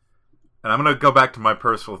 However, and I'm going to go back to my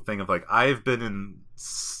personal thing of like, I've been in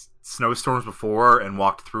snowstorms before and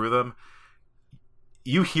walked through them.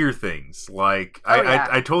 You hear things like,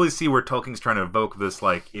 I totally see where Tolkien's trying to evoke this.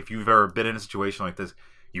 Like, if you've ever been in a situation like this,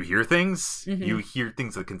 you hear things. Mm-hmm. You hear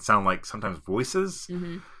things that can sound like sometimes voices.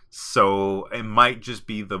 Mm-hmm. So it might just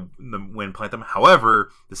be the wind playing them.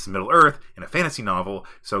 However, this is Middle Earth in a fantasy novel.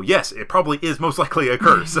 So yes, it probably is most likely a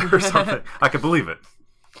curse or something. I could believe it.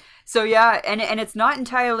 So yeah, and it's not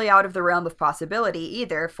entirely out of the realm of possibility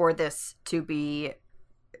either for this to be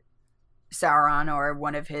Sauron or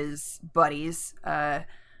one of his buddies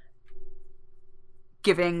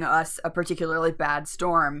giving us a particularly bad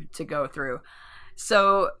storm to go through.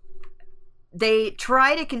 So they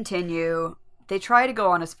try to continue. They try to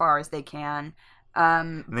go on as far as they can,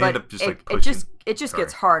 but it just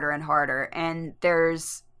gets harder and harder. And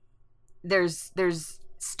there's there's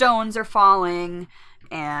stones are falling,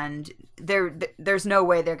 and there's no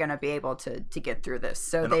way they're going to be able to get through this.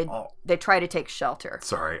 So they try to take shelter.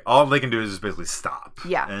 Sorry, all they can do is just basically stop.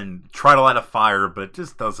 Yeah. And try to light a fire, but it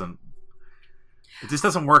just doesn't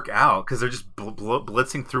work out because they're just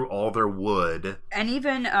blitzing through all their wood. And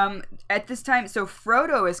even at this time, so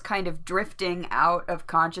Frodo is kind of drifting out of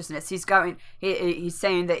consciousness. He's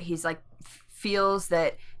saying that he's like feels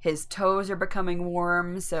that his toes are becoming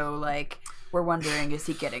warm. So like we're wondering, is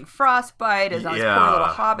he getting frostbite? Is on his poor little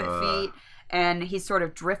hobbit feet? And he's sort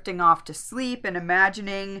of drifting off to sleep and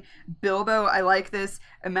imagining Bilbo. I like this.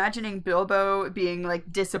 Imagining Bilbo being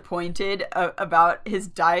like disappointed about his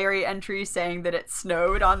diary entry saying that it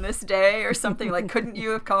snowed on this day or something. Like, couldn't you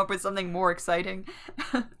have come up with something more exciting?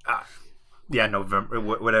 Yeah, November,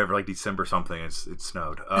 whatever, like December something. It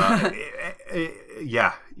snowed.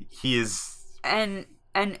 Yeah, he is. And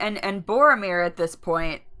Boromir at this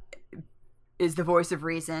point is the voice of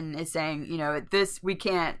reason. Is saying, we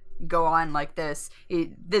can't go on like this.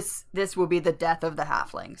 This will be the death of the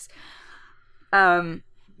halflings.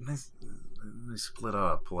 They split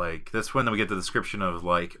up. Like, that's when we get the description of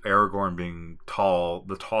like Aragorn being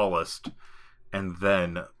the tallest, and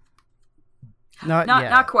then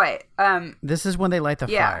not quite. This is when they light the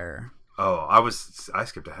fire. Oh, I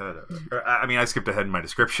skipped ahead. I skipped ahead in my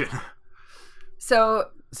description. So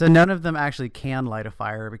none of them actually can light a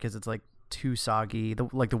fire because it's like too soggy. The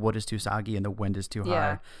wood is too soggy and the wind is too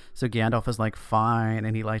high. So Gandalf is like fine,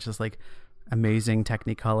 and he lights this like amazing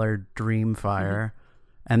Technicolor dream fire.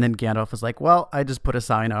 And then Gandalf is like, well, I just put a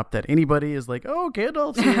sign up that anybody is like, oh,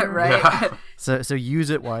 Gandalf's here. Right. Yeah. So use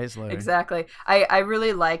it wisely. Exactly. I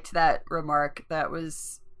really liked that remark. That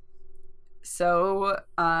was so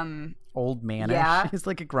old manish. Yeah. He's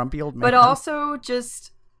like a grumpy old man. But also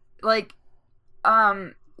just like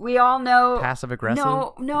we all know passive aggressive.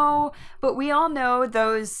 No, but we all know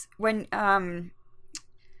those when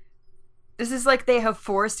this is like they have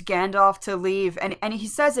forced Gandalf to leave, and he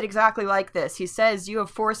says it exactly like this. He says, "You have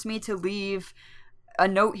forced me to leave a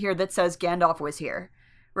note here that says Gandalf was here."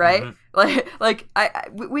 Right?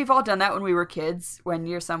 Mm-hmm. We've all done that when we were kids. When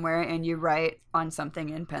you're somewhere and you write on something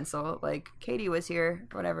in pencil, like Katie was here,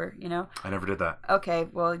 whatever, I never did that. Okay,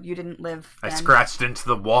 well, you didn't live then. I scratched into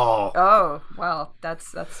the wall. Oh, well,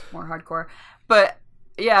 that's more hardcore. But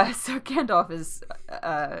yeah, so Gandalf is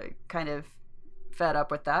kind of fed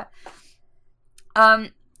up with that.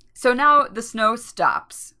 So now the snow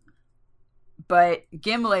stops. But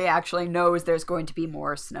Gimli actually knows there's going to be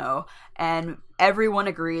more snow, and everyone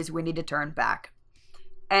agrees we need to turn back.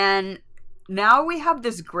 And now we have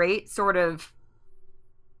this great sort of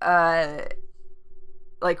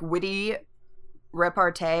witty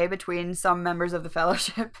repartee between some members of the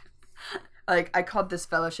Fellowship. Like, I called this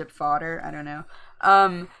fellowship FotR. I don't know.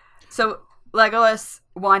 So Legolas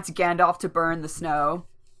wants Gandalf to burn the snow.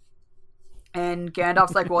 And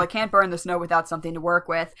Gandalf's like, well, I can't burn the snow without something to work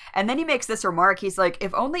with. And then he makes this remark. He's like,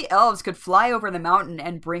 if only elves could fly over the mountain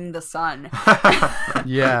and bring the sun.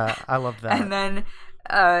 Yeah, I love that. And then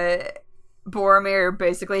Boromir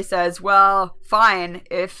basically says, well, fine.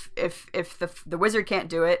 If the wizard can't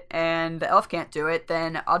do it and the elf can't do it,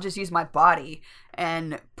 then I'll just use my body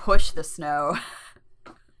and push the snow.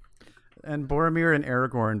 And Boromir and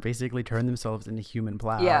Aragorn basically turn themselves into human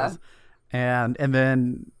plows. Yeah. And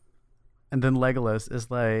then Legolas is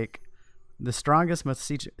like, the strongest must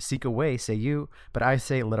seek a way, say you, but I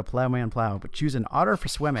say let a plowman plow, but choose an otter for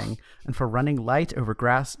swimming and for running light over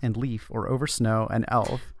grass and leaf or over snow and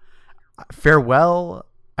elf. Farewell,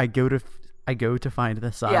 I go to find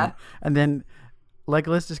the sun. Yeah. And then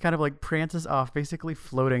Legolas just kind of like prances off, basically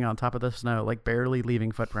floating on top of the snow, like barely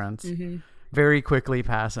leaving footprints. Mm-hmm. Very quickly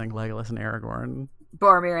passing Legolas and Aragorn.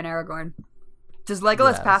 Boromir and Aragorn. Does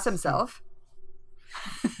Legolas pass himself?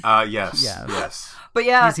 Yes. But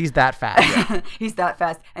yeah, he's that fast. Yeah. He's that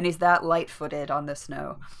fast, and he's that light-footed on the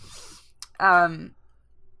snow.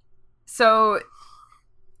 So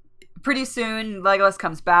pretty soon Legolas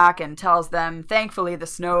comes back and tells them, thankfully the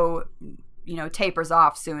snow, tapers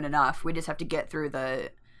off soon enough. We just have to get through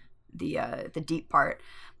the deep part.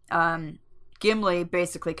 Gimli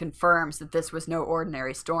basically confirms that this was no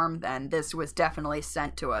ordinary storm then. This was definitely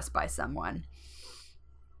sent to us by someone.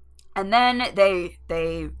 And then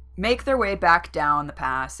they make their way back down the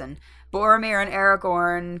pass, and Boromir and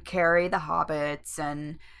Aragorn carry the hobbits,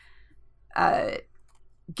 and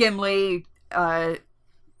Gimli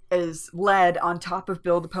is led on top of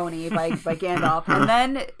Bill the Pony by Gandalf. And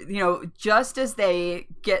then, just as they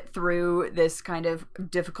get through this kind of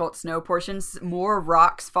difficult snow portions, more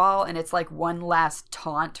rocks fall, and it's like one last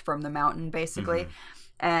taunt from the mountain, basically. Mm-hmm.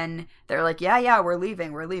 And they're like, yeah, we're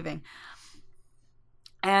leaving.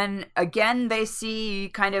 And again, they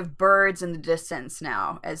see kind of birds in the distance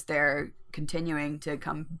now as they're continuing to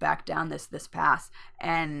come back down this path.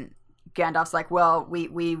 And Gandalf's like, well,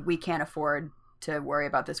 we can't afford to worry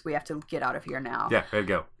about this. We have to get out of here now. Yeah, there you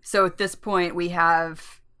go. So at this point, we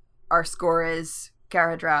have our score is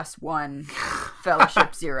Caradhras 1,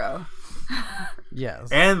 Fellowship 0. Yes.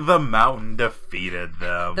 And the mountain defeated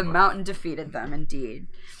them. The mountain defeated them, indeed.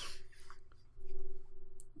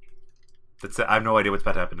 That's it. I have no idea what's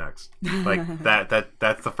about to happen next. Like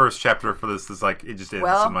that's the first chapter for this. Is like it just ends.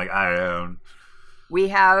 Well, I'm like, I don't. We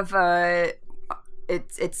have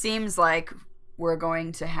it seems like we're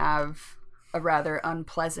going to have a rather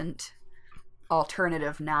unpleasant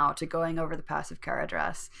alternative now to going over the Pass of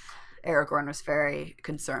Caradhras. Aragorn was very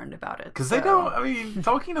concerned about it. Because they don't, I mean,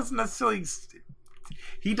 Tolkien doesn't necessarily,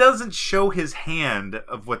 he doesn't show his hand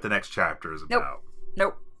of what the next chapter is about.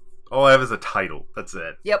 Nope. All I have is a title. That's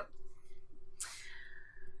it. Yep.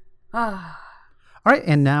 All right,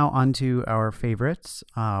 and now on to our favorites.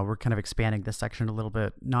 We're kind of expanding this section a little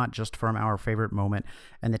bit, not just from our favorite moment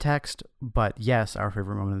in the text, but yes, our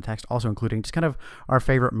favorite moment in the text, also including just kind of our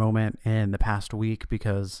favorite moment in the past week,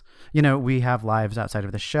 because, you know, we have lives outside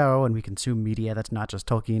of the show and we consume media that's not just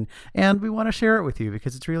Tolkien, and we want to share it with you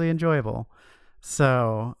because it's really enjoyable.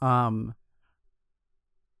 So,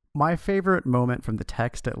 my favorite moment from the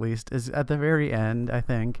text, at least, is at the very end, I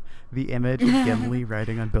think, the image of Gimli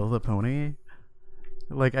riding on Bill the Pony.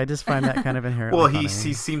 Like, I just find that kind of inherently funny.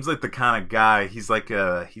 He seems like the kind of guy. He's like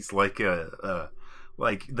the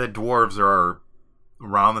dwarves are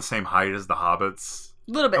around the same height as the hobbits.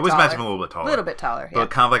 A little bit. I always taller. imagine him a little bit taller. A little bit taller, yeah. But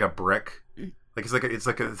kind of like a brick. Like it's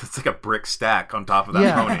like a brick stack on top of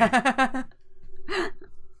that pony.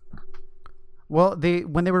 Well,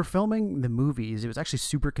 when they were filming the movies, it was actually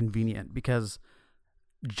super convenient because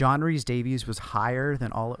John Rhys Davies was higher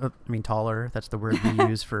than taller. That's the word we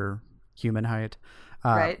use for human height.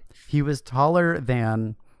 Right. He was taller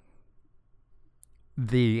than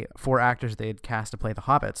the 4 actors they had cast to play the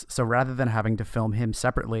hobbits. So rather than having to film him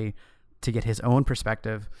separately to get his own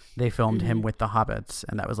perspective, they filmed him with the hobbits,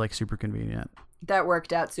 and that was like super convenient. That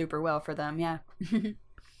worked out super well for them, yeah.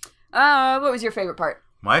 What was your favorite part?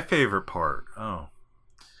 My favorite part? Oh.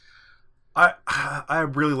 I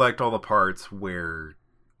really liked all the parts where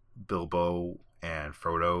Bilbo and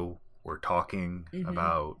Frodo were talking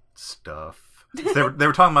about stuff. They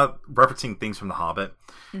were talking about referencing things from The Hobbit,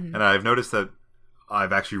 and I've noticed that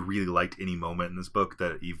I've actually really liked any moment in this book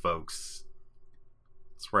that evokes,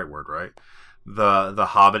 that's the right word, right? The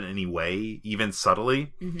Hobbit in any way, even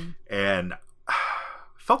subtly, and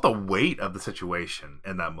felt the weight of the situation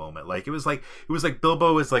in that moment. Like it was like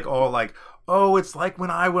Bilbo is like all like, oh, it's like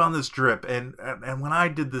when I went on this trip and when I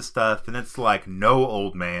did this stuff, and it's like, no,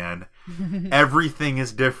 old man, everything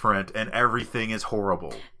is different and everything is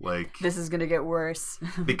horrible. Like this is gonna get worse.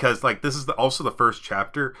 Because like this is also the first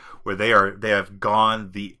chapter where they have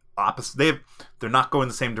gone the opposite. They're not going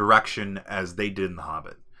the same direction as they did in The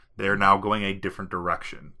Hobbit. They're now going a different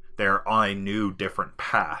direction. They're on a new, different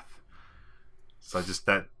path. So it just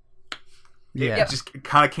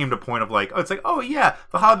kind of came to a point of like, oh, it's like, oh yeah,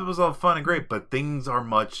 The Hobbit was all fun and great, but things are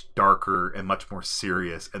much darker and much more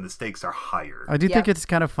serious, and the stakes are higher. I do think it's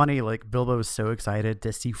kind of funny, like Bilbo is so excited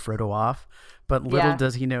to see Frodo off, but little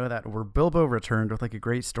does he know that where Bilbo returned with like a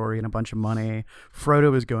great story and a bunch of money,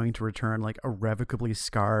 Frodo is going to return like irrevocably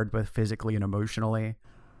scarred, both physically and emotionally.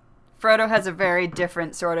 Frodo has a very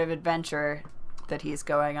different sort of adventure that he's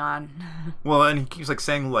going on. Well, and he keeps like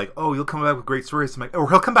saying like, oh, you'll come back with great stories. I'm like, or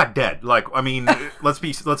he'll come back dead. Like, I mean, let's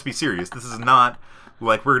be serious. This is not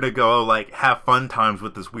like we're gonna go like have fun times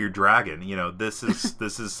with this weird dragon. You know, this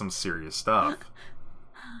is some serious stuff.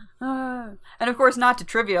 And of course, not to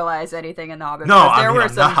trivialize anything in The Hobbit. No, I'm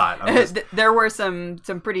not. There were some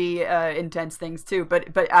pretty intense things too.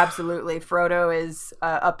 But absolutely, Frodo is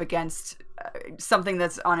up against something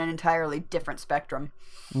that's on an entirely different spectrum.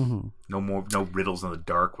 Mm-hmm. No riddles in the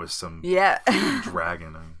dark with some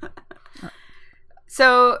dragon.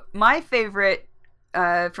 So my favorite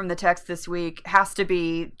from the text this week has to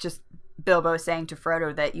be just Bilbo saying to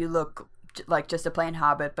Frodo that you look like just a plain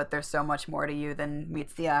hobbit, but there's so much more to you than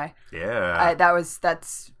meets the eye. Yeah.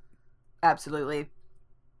 That's absolutely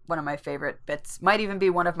one of my favorite bits. Might even be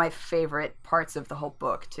one of my favorite parts of the whole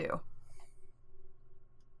book too.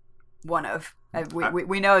 One of.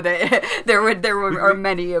 We know that there are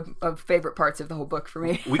many of favorite parts of the whole book for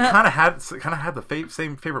me. We kind of had the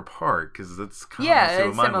same favorite part because it's kind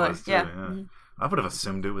of what mine was too. Yeah. Mm-hmm. I would have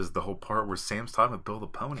assumed it was the whole part where Sam's talking with Bill the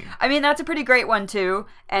Pony. I mean, that's a pretty great one too,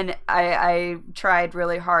 and I tried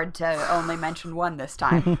really hard to only mention one this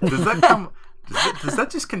time. Does that come? Does that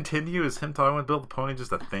just continue? Is him talking with Bill the Pony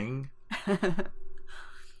just a thing?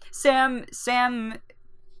 Sam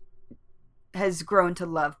has grown to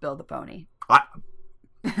love Bill the Pony.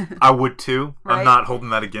 I would too. Right? I'm not holding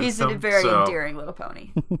that against him. He's a very endearing little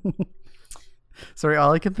pony. Sorry,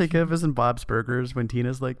 all I can think of is in Bob's Burgers when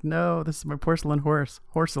Tina's like, "No, this is my porcelain horse,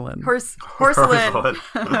 Horselin." Horselin.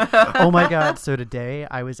 Oh my god! So today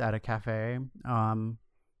I was at a cafe, and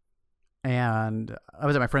I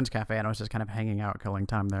was at my friend's cafe, and I was just kind of hanging out, killing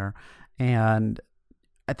time there, and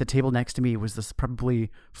at the table next to me was this probably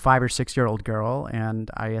 5 or 6 year old girl, and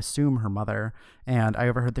I assume her mother. And I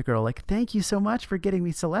overheard the girl like, "Thank you so much for getting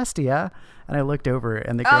me Celestia." And I looked over,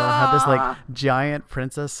 and the girl had this like giant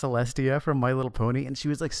Princess Celestia from My Little Pony, and she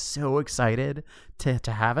was like so excited to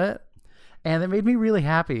have it, and it made me really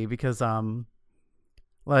happy because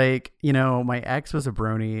like, you know, my ex was a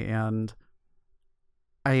brony, and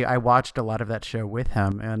I watched a lot of that show with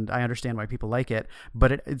him, and I understand why people like it,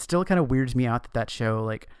 but it still kind of weirds me out that show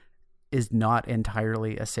like is not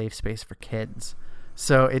entirely a safe space for kids.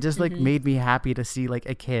 So it just like made me happy to see like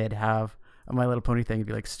a kid have a My Little Pony thing and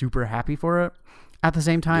be like super happy for it. At the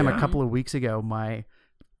same time, a couple of weeks ago, my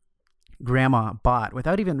grandma bought,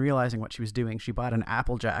 without even realizing what she was doing, she bought an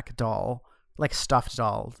Applejack doll, like stuffed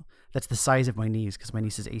doll, that's the size of my niece, because my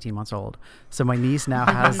niece is 18 months old. So my niece now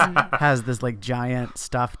has this like giant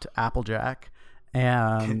stuffed Applejack,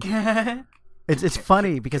 and it's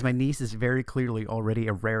funny because my niece is very clearly already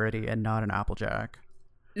a rarity and not an Applejack.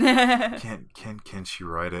 Can she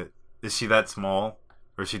ride it? Is she that small,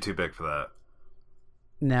 or is she too big for that?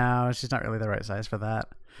 No, she's not really the right size for that.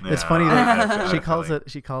 Yeah, it's funny that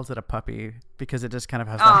she calls it a puppy because it just kind of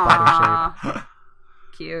has that body shape.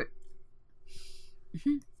 Cute.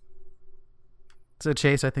 So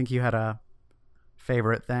Chase, I think you had a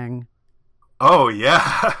favorite thing. Oh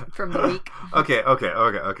yeah, from the week. Okay.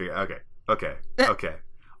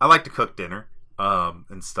 I like to cook dinner,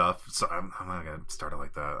 and stuff. So I'm not gonna start it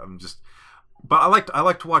like that. But I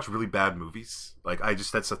like to watch really bad movies. Like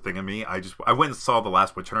that's a thing of me. I went and saw The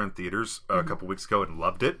Last Witch Hunter in theaters a couple weeks ago and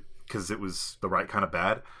loved it because it was the right kind of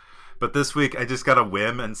bad. But this week I just got a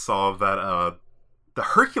whim and saw that the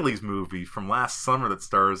Hercules movie from last summer that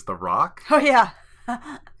stars The Rock. Oh yeah.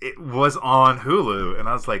 It was on Hulu, and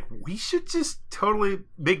I was like, we should just totally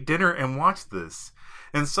make dinner and watch this.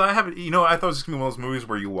 And so I thought it was just gonna be one of those movies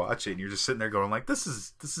where you watch it and you're just sitting there going like, this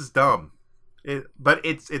is dumb. But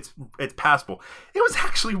it's passable. It was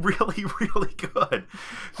actually really, really good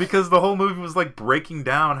because the whole movie was like breaking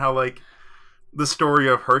down how like the story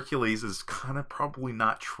of Hercules is kind of probably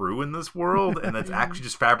not true in this world, and that's actually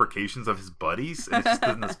just fabrications of his buddies, and it's just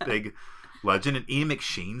in this big legend. And Ian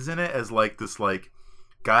McShane's in it as like this like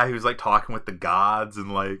guy who's like talking with the gods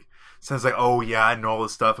and like says like, oh yeah, I know all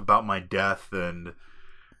this stuff about my death, and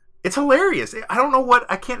it's hilarious. I don't know what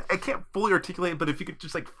I can't fully articulate it, but if you could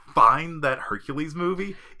just like find that Hercules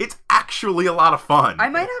movie, it's actually a lot of fun. I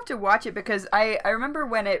might have to watch it because I remember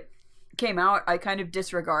when it came out, I kind of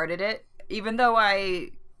disregarded it, even though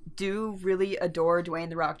I do really adore Dwayne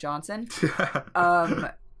 "The Rock" Johnson.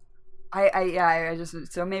 I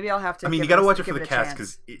just, so maybe I'll have to. I mean, you got to watch it for the cast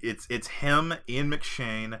because it's him, Ian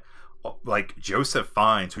McShane, like Joseph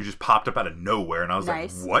Fiennes, who just popped up out of nowhere, and I was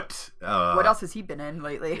like, "What? What else has he been in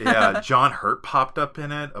lately?" Yeah, John Hurt popped up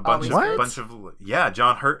in it. A bunch of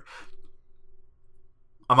John Hurt.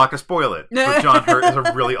 I'm not gonna spoil it, but John Hurt is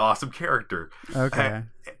a really awesome character. Okay,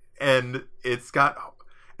 and it's got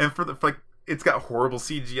horrible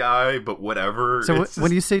CGI, but whatever. So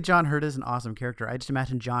when you say John Hurt is an awesome character, I just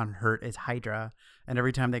imagine John Hurt is Hydra, and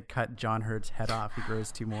every time they cut John Hurt's head off, he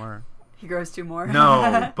grows 2 more. He grows 2 more.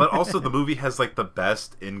 No, but also the movie has like the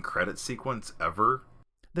best end credit sequence ever.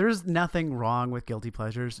 There's nothing wrong with guilty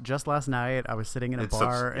pleasures. Just last night, I was sitting in a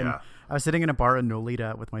bar in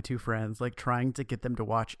Nolita with my 2 friends, like trying to get them to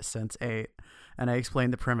watch Sense8. And I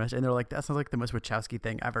explained the premise, and they're like, "That sounds like the most Wachowski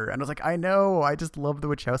thing ever." And I was like, "I know, I just love the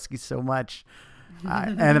Wachowskis so much."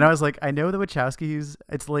 And then I was like, "I know the Wachowskis.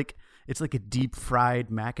 It's like a deep fried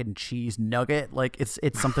mac and cheese nugget. Like it's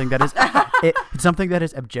something that is it's something that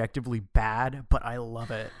is objectively bad, but I love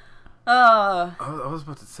it." I was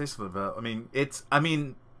about to say something about. I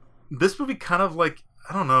mean, this movie kind of like,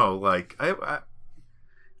 I don't know, like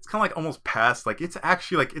it's kind of like almost past, like it's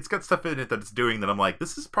actually like it's got stuff in it that it's doing that I'm like,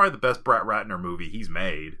 this is probably the best Brett Ratner movie he's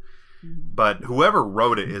made. But whoever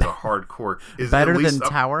wrote it is a hardcore. Is better than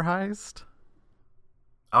Tower Heist.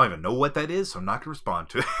 I don't even know what that is, so I'm not going to respond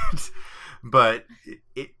to it. But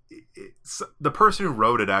it's, the person who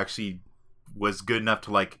wrote it actually was good enough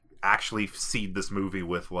to like actually seed this movie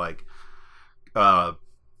with like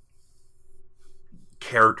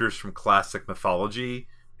characters from classic mythology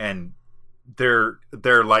and they're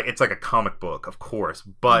like, it's like a comic book, of course,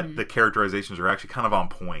 but the characterizations are actually kind of on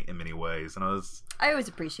point in many ways, and I always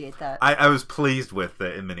appreciate that. I was pleased with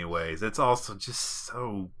it in many ways. It's also just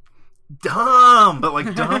so dumb, but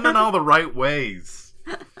like dumb in all the right ways.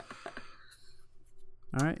 All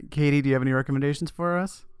right, Katie, do you have any recommendations for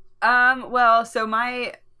us? Well, so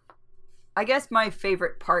I guess my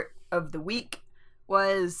favorite part of the week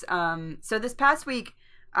was, so this past week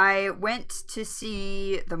I went to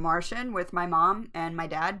see The Martian with my mom and my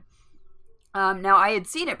dad. Now I had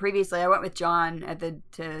seen it previously. I went with John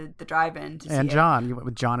to the drive-in to see it. John, you went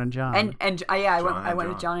with John and John. I went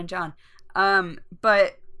with John and John.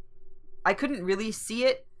 But I couldn't really see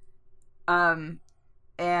it. And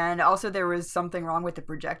also there was something wrong with the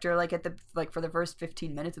projector, for the first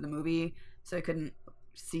 15 minutes of the movie, so I couldn't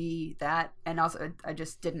see that. And also I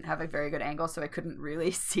just didn't have a very good angle, so I couldn't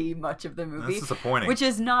really see much of the movie. That's disappointing. Which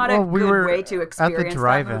is not a good way to experience at the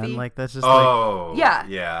drive-in. that movie. Like that's just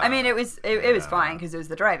yeah. I mean, it was fine because it was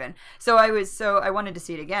the drive-in. So I wanted to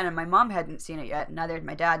see it again, and my mom hadn't seen it yet, and neither had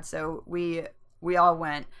my dad. So we all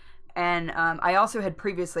went, and I also had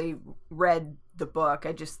previously read the book.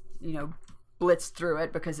 I just blitzed through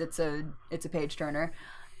it because it's a page turner,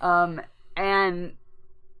 and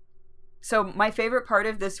so my favorite part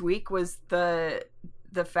of this week was the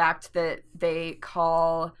fact that they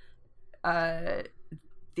call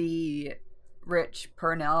the Rich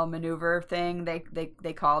Purnell maneuver thing.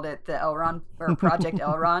 They called it the Elrond or Project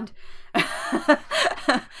Elrond.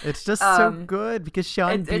 It's just so good because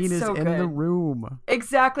Sean Bean is so in the room.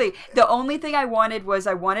 Exactly. The only thing I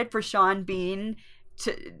wanted for Sean Bean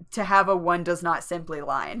to have a "one does not simply"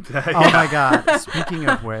 line. Oh my god. Speaking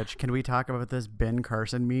of which, can we talk about this Ben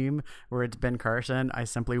Carson meme where it's Ben Carson, I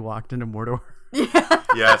simply walked into Mordor? Yeah.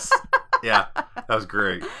 Yes. Yeah. That was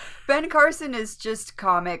great. Ben Carson is just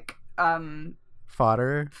comic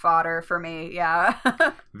fodder for me. Yeah.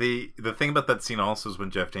 The thing about that scene also is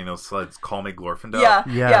when Jeff Daniels says, "Call me Glorfindel." Yeah.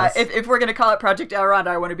 Yes. Yeah. If we're gonna call it Project Elrond,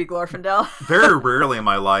 I want to be Glorfindel. Very rarely in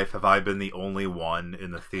my life have I been the only one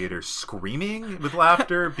in the theater screaming with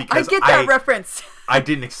laughter because I get that reference. I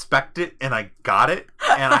didn't expect it, and I got it,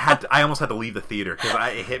 and I almost had to leave the theater because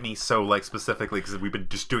it hit me so specifically because we've been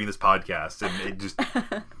just doing this podcast, and it just.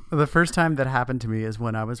 The first time that happened to me is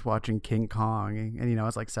when I was watching King Kong, and I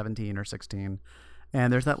was like 17 or 16.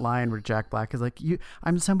 And there's that line where Jack Black is like,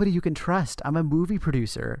 I'm somebody you can trust. I'm a movie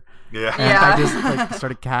producer. Yeah. And I just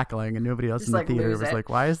started cackling, and nobody else in the theater was like,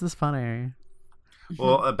 why is this funny?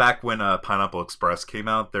 Well, back when Pineapple Express came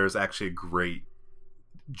out, there's actually a great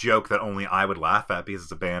joke that only I would laugh at because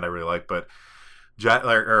it's a band I really like. But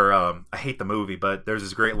I hate the movie, but there's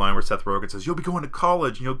this great line where Seth Rogen says, "You'll be going to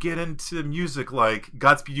college and you'll get into music like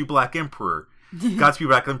Godspeed You Black Emperor." Godspeed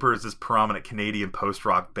Black Emperor is this prominent Canadian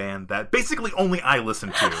post-rock band that basically only I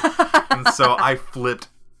listen to. And so I flipped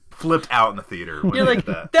out in the theater when You're I like,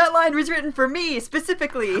 did that line was written for me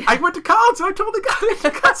specifically. I went to college and I totally got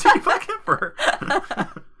into Godspeed Black Emperor.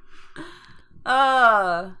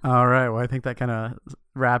 All right. Well, I think that kind of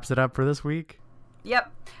wraps it up for this week.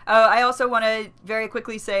 Yep. I also want to very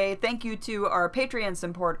quickly say thank you to our Patreon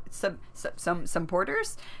supporters.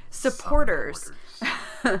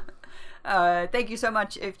 Thank you so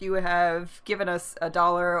much if you have given us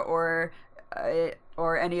 $1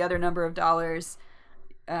 or any other number of dollars.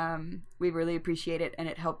 We really appreciate it, and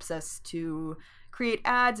it helps us to create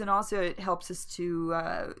ads, and also it helps us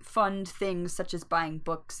to fund things such as buying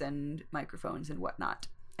books and microphones and whatnot,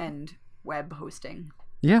 and web hosting.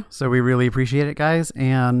 Yeah, so we really appreciate it, guys.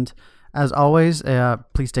 And as always,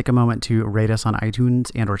 please take a moment to rate us on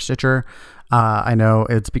iTunes and or Stitcher. I know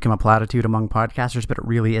it's become a platitude among podcasters, but it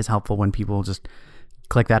really is helpful when people just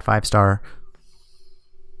click that 5-star.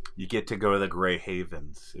 You get to go to the Grey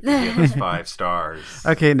Havens if you give us 5 stars.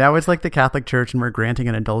 Okay, now it's like the Catholic Church and we're granting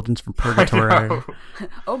an indulgence from purgatory.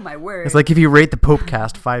 Oh, my word. It's like if you rate the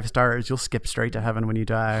Popecast 5 stars, you'll skip straight to heaven when you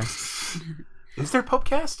die. Is there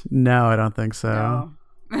Popecast? No, I don't think so. No.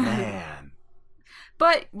 Man.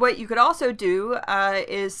 But what you could also do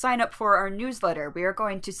is sign up for our newsletter. We are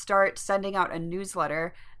going to start sending out a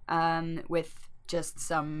newsletter with just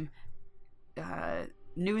some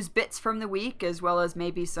news bits from the week, as well as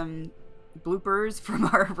maybe some bloopers from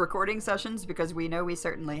our recording sessions, because we know we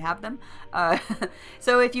certainly have them.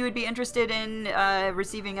 So if you would be interested in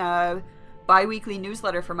receiving a bi-weekly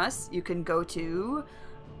newsletter from us, you can go to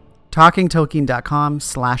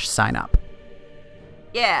talkingtolkien.com/sign-up.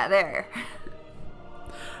 Yeah, there.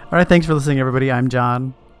 All right, thanks for listening, everybody. I'm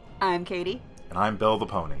John. I'm Katie. And I'm Bill the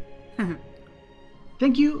Pony.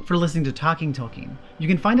 Thank you for listening to Talking Tolkien. You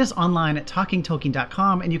can find us online at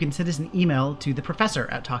talkingtolkien.com, and you can send us an email to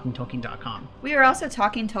theprofessor@talkingtolkien.com. We are also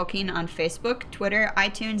Talking Tolkien on Facebook, Twitter,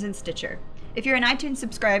 iTunes, and Stitcher. If you're an iTunes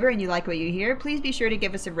subscriber and you like what you hear, please be sure to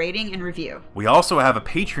give us a rating and review. We also have a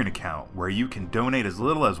Patreon account where you can donate as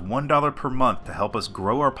little as $1 per month to help us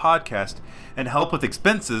grow our podcast and help with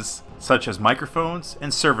expenses such as microphones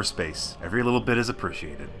and server space. Every little bit is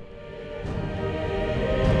appreciated.